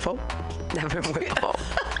been whipped before. Never been whipped before.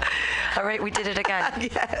 All right, we did it again.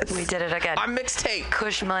 Yes. We did it again. Our mixtape.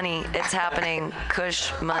 Kush money. It's happening.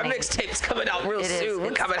 Kush money. Our mixtape's coming out real soon.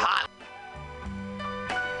 We're coming hot.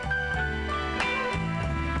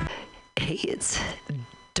 Hey, it's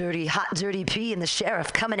hot, dirty P and the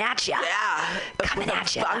sheriff coming at ya. Yeah. Coming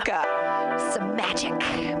at ya. Ivanka. Some magic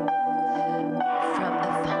from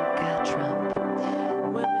Ivanka Trump.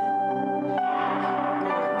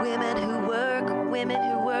 Women who work.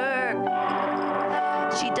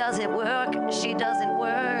 She doesn't work. She doesn't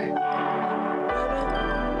work.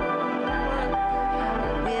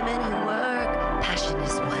 Women who work. Passion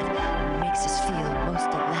is what makes us feel most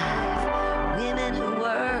alive. Women who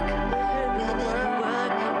work.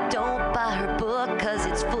 Don't buy her book 'cause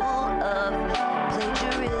it's full of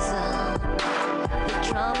plagiarism. The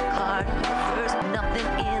Trump card, there's nothing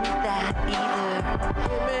in that either.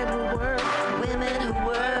 Women who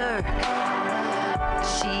work.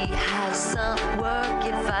 She has some work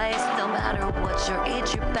advice, no matter what your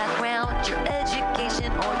age, your background, your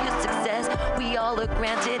education, or your success. We all are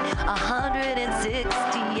granted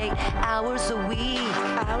 168 hours a week.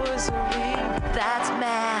 That's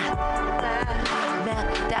math.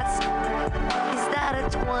 Is that a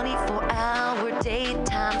 24-hour day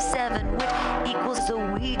times 7, which equals a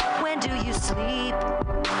week? When do you sleep?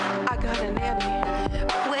 I got a nanny.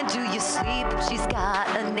 When do you sleep? She's got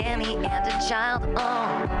a nanny and a child.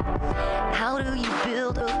 How do you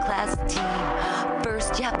build a class team?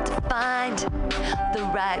 First, you have to find the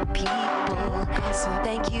right people. So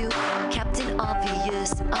thank you, Captain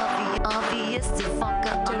Obvious. Obvious to fuck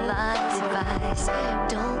up online device.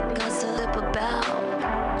 Don't gossip about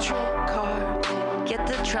Trump card. Get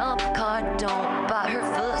the Trump card. Don't buy her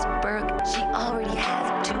first Burke. She already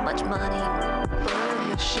has too much money.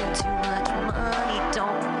 Too much money.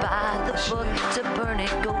 Don't buy the book to burn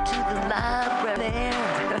it. Go to the library there.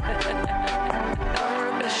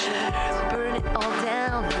 Burn it all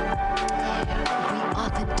down. We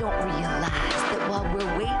often don't realize that while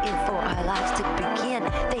we're waiting for our lives to begin,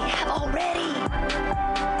 they have already.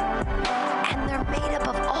 And they're made up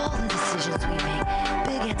of all the decisions we make,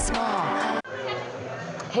 big and small.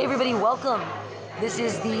 Hey everybody, welcome. This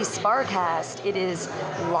is the Sparcast. It is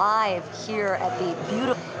live here at the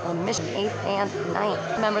beautiful Mission 8th and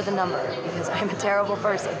 9th. Remember the number because I'm a terrible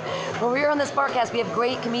person. Well, we're here on the Sparcast. We have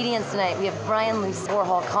great comedians tonight. We have Brian Luce,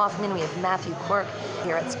 Warhol Kaufman. We have Matthew Quirk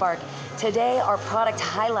here at Spark. Today, our product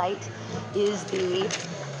highlight is the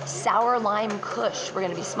Sour Lime Kush. We're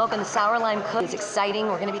going to be smoking the Sour Lime Kush. It's exciting.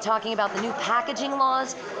 We're going to be talking about the new packaging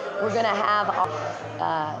laws. We're going to have our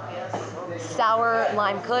Sour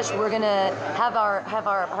Lime Kush. We're going to have our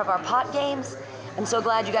pot games. I'm so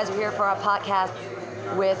glad you guys are here for our podcast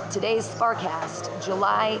with today's Sparcast,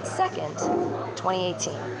 July 2nd,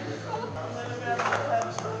 2018.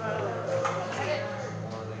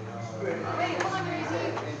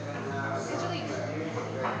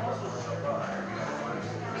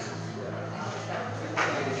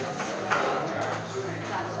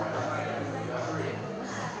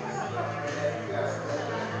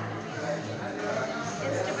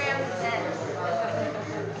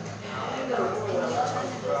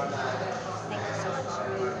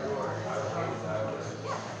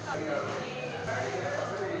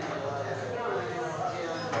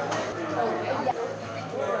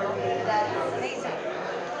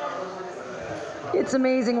 It's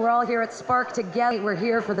amazing. We're all here at Spark together. We're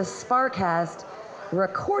here for the Sparcast,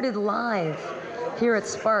 recorded live here at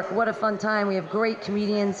Spark. What a fun time. We have great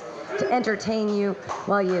comedians to entertain you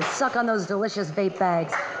while you suck on those delicious vape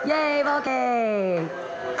bags. Yay, okay.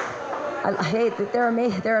 Hey,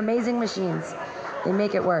 they're amazing machines. They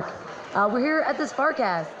make it work. We're here at the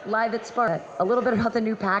Sparkcast, live at Spark. A little bit about the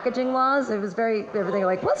new packaging laws. It was everything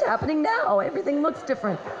like, what's happening now? Everything looks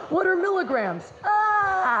different. What are milligrams?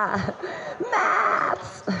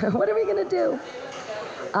 Maths. What are we gonna do?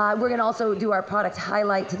 We're gonna also do our product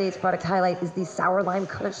highlight. Today's product highlight is the Sour Lime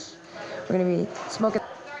Kush. We're gonna be smoking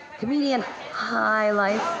comedian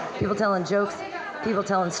highlights, people telling jokes, people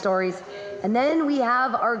telling stories. And then we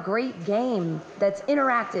have our great game that's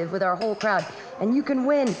interactive with our whole crowd. And you can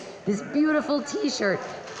win this beautiful t-shirt.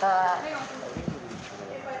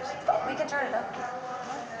 We can turn it up.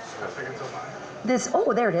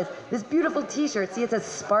 There it is. This beautiful t-shirt. See, it says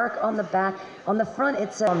Spark on the back. On the front,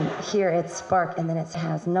 it's here, it's Spark, and then it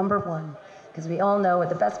has number 1. Because we all know what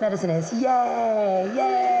the best medicine is. Yay!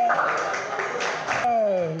 Yay!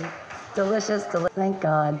 Yay! Delicious. Thank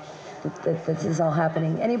God that this is all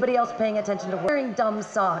happening. Anybody else paying attention to wearing dumb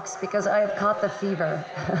socks? Because I have caught the fever.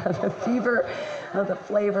 The fever of the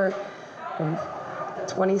flavor of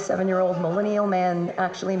 27-year-old millennial men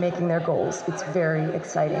actually making their goals. It's very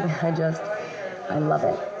exciting. I love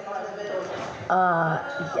it.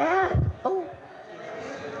 Yeah. Oh.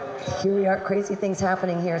 Here we are. Crazy things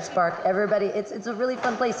happening here at Spark. Everybody, it's a really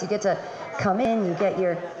fun place. You get to come in, you get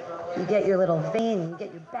your little vein, you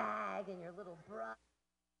get your bag and your little brush.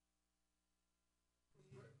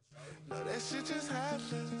 No, that shit just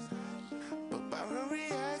happened. But by her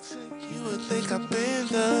reaction, you would think I've been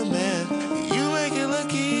the man. You make it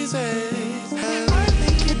look easy. And I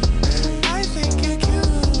think you're cute. I think you're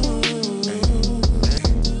cute.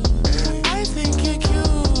 I think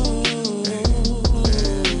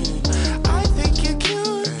you're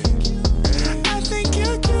cute. I think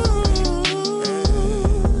you're cute.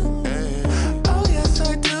 Oh yes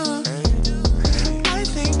I do. I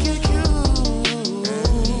think you're cute.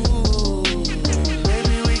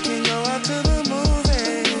 Maybe we can go out to the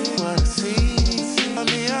movie. Wanna see? I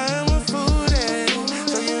mean I am a foodie,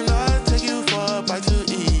 so you know I'll take you for a bite to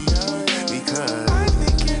eat. Because I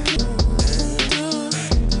think you're cute.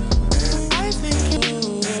 I think you.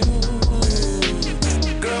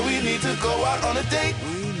 Girl, we need to go out on a date.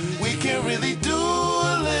 We can really do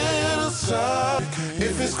a little something.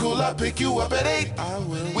 If it's cool, I'll pick you up at 8.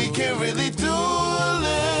 We can really do a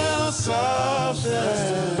little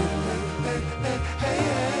something.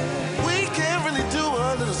 We can really do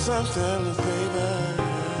a little something, baby.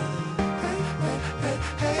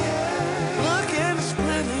 Look at this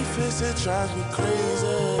pretty face, it drives me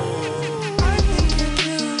crazy. I think you're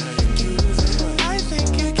cute. I think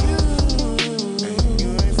you're cute.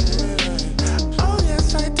 Oh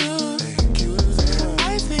yes I do.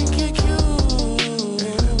 I think you're cute.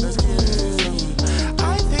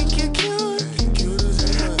 I think you're cute.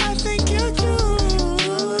 I think you're cute.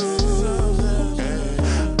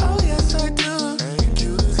 Oh yes I do.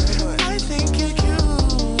 I think you're cute.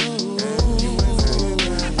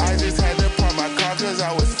 I just had to park my car cause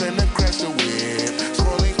I was finna crash the whip.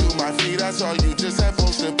 Scrolling through my feed, I saw you just had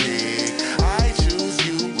posted a pic. I choose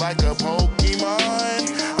you like a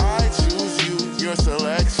Pokemon. I choose you, your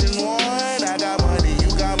selection one. I got money, you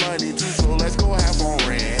got money too, so let's go have fun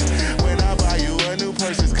rent. When I buy you a new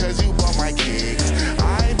purse, it's cause you bought my kicks.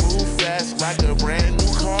 I move fast like a brand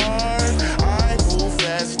new car. I move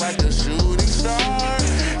fast like a shooting star.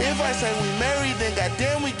 If I say we married, then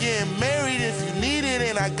goddamn we getting married. If you need it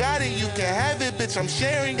and I got it, you can have it, bitch, I'm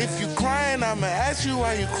sharing. If you crying, I'ma ask you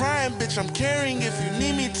why you crying, bitch, I'm caring. If you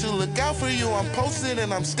need me to look out for you, I'm posted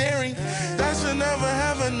and I'm staring. That should never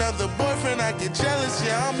have another boyfriend, I get jealous.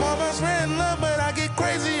 Yeah, I'm almost in love, but I get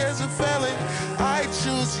crazy as a felon. I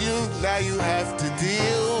choose you, now you have to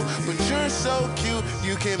deal. But you're so cute,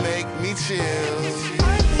 you can make me chill.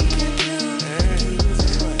 I think you're cute.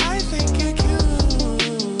 I think you're cute.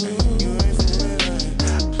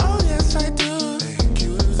 Oh yes I do.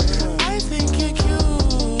 I think you're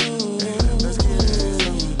cute.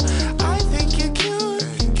 I think you're cute.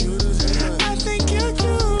 I think you're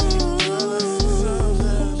cute.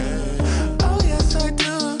 Oh yes I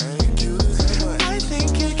do. I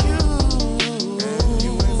think you're cute.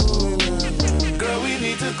 Girl, we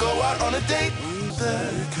need to go out on a date.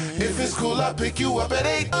 If it's cool, I'll pick you up at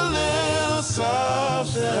 8. A little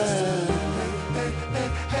something.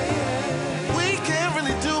 We can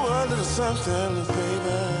really do a little something,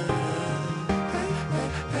 baby.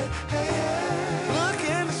 Look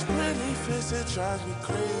at this pretty face, it drives me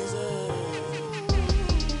crazy.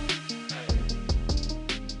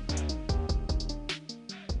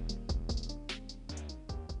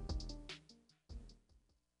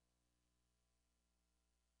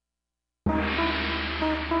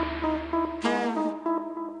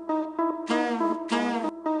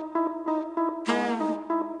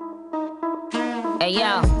 Hey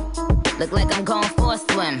yo, look like I'm going for a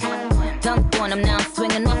swim. Dunked on him, now I'm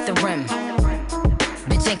swinging off the rim.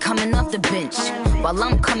 Bitch ain't coming off the bench, while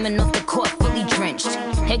I'm coming off the court fully drenched.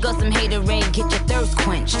 Here goes some haterade, get your thirst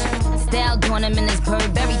quenched. Style doing him in this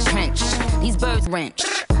Burberry trench. These birds wrench.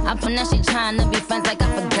 I put that shit trying to be friends like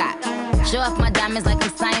I forgot. Show off my diamonds like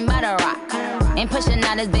I'm signed by the rock. Ain't pushing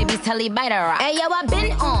out his baby's telly by the rock. Hey yo, I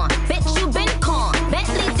been on, bitch you been con.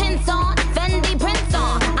 Bentley tints on, Fendi prints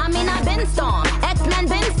on. I mean I been storm, X-Men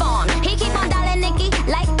been formed. He keep on dialing Nicki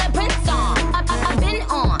like the Prince song. I been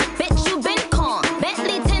on, bitch you been con.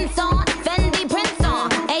 Bentley tints on, Fendi prints on.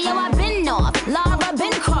 Hey yo, I been off, Laura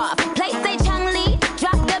been Croft. Play say Chang Lee,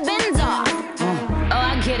 drop the bins off. Oh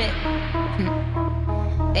I get it.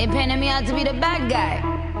 They painted me out to be the bad guy.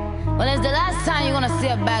 Well, it's the last time you're gonna see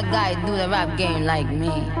a bad guy do the rap game like me.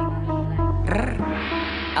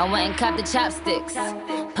 I went and copped the chopsticks,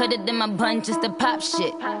 put it in my bun just to pop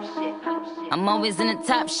shit. I'm always in the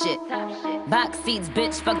top shit. Box seats,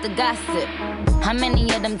 bitch, fuck the gossip. How many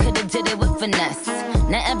of them could've did it with finesse?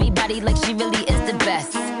 Not everybody like she really is the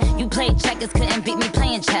best. You played checkers, couldn't beat me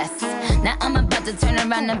playing chess. Now I'm about to turn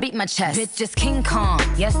around and beat my chest. Bitch is King Kong,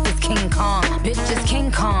 yes it's King Kong. Bitch is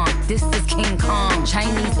King Kong, this is King Kong.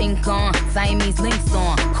 Chinese ink on, Siamese links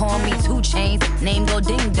on. Call me 2 Chains, name go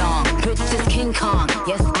ding dong. Bitch is King Kong,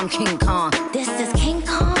 yes I'm King Kong. This is King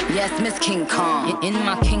Kong, yes Miss King Kong. In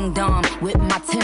my kingdom, with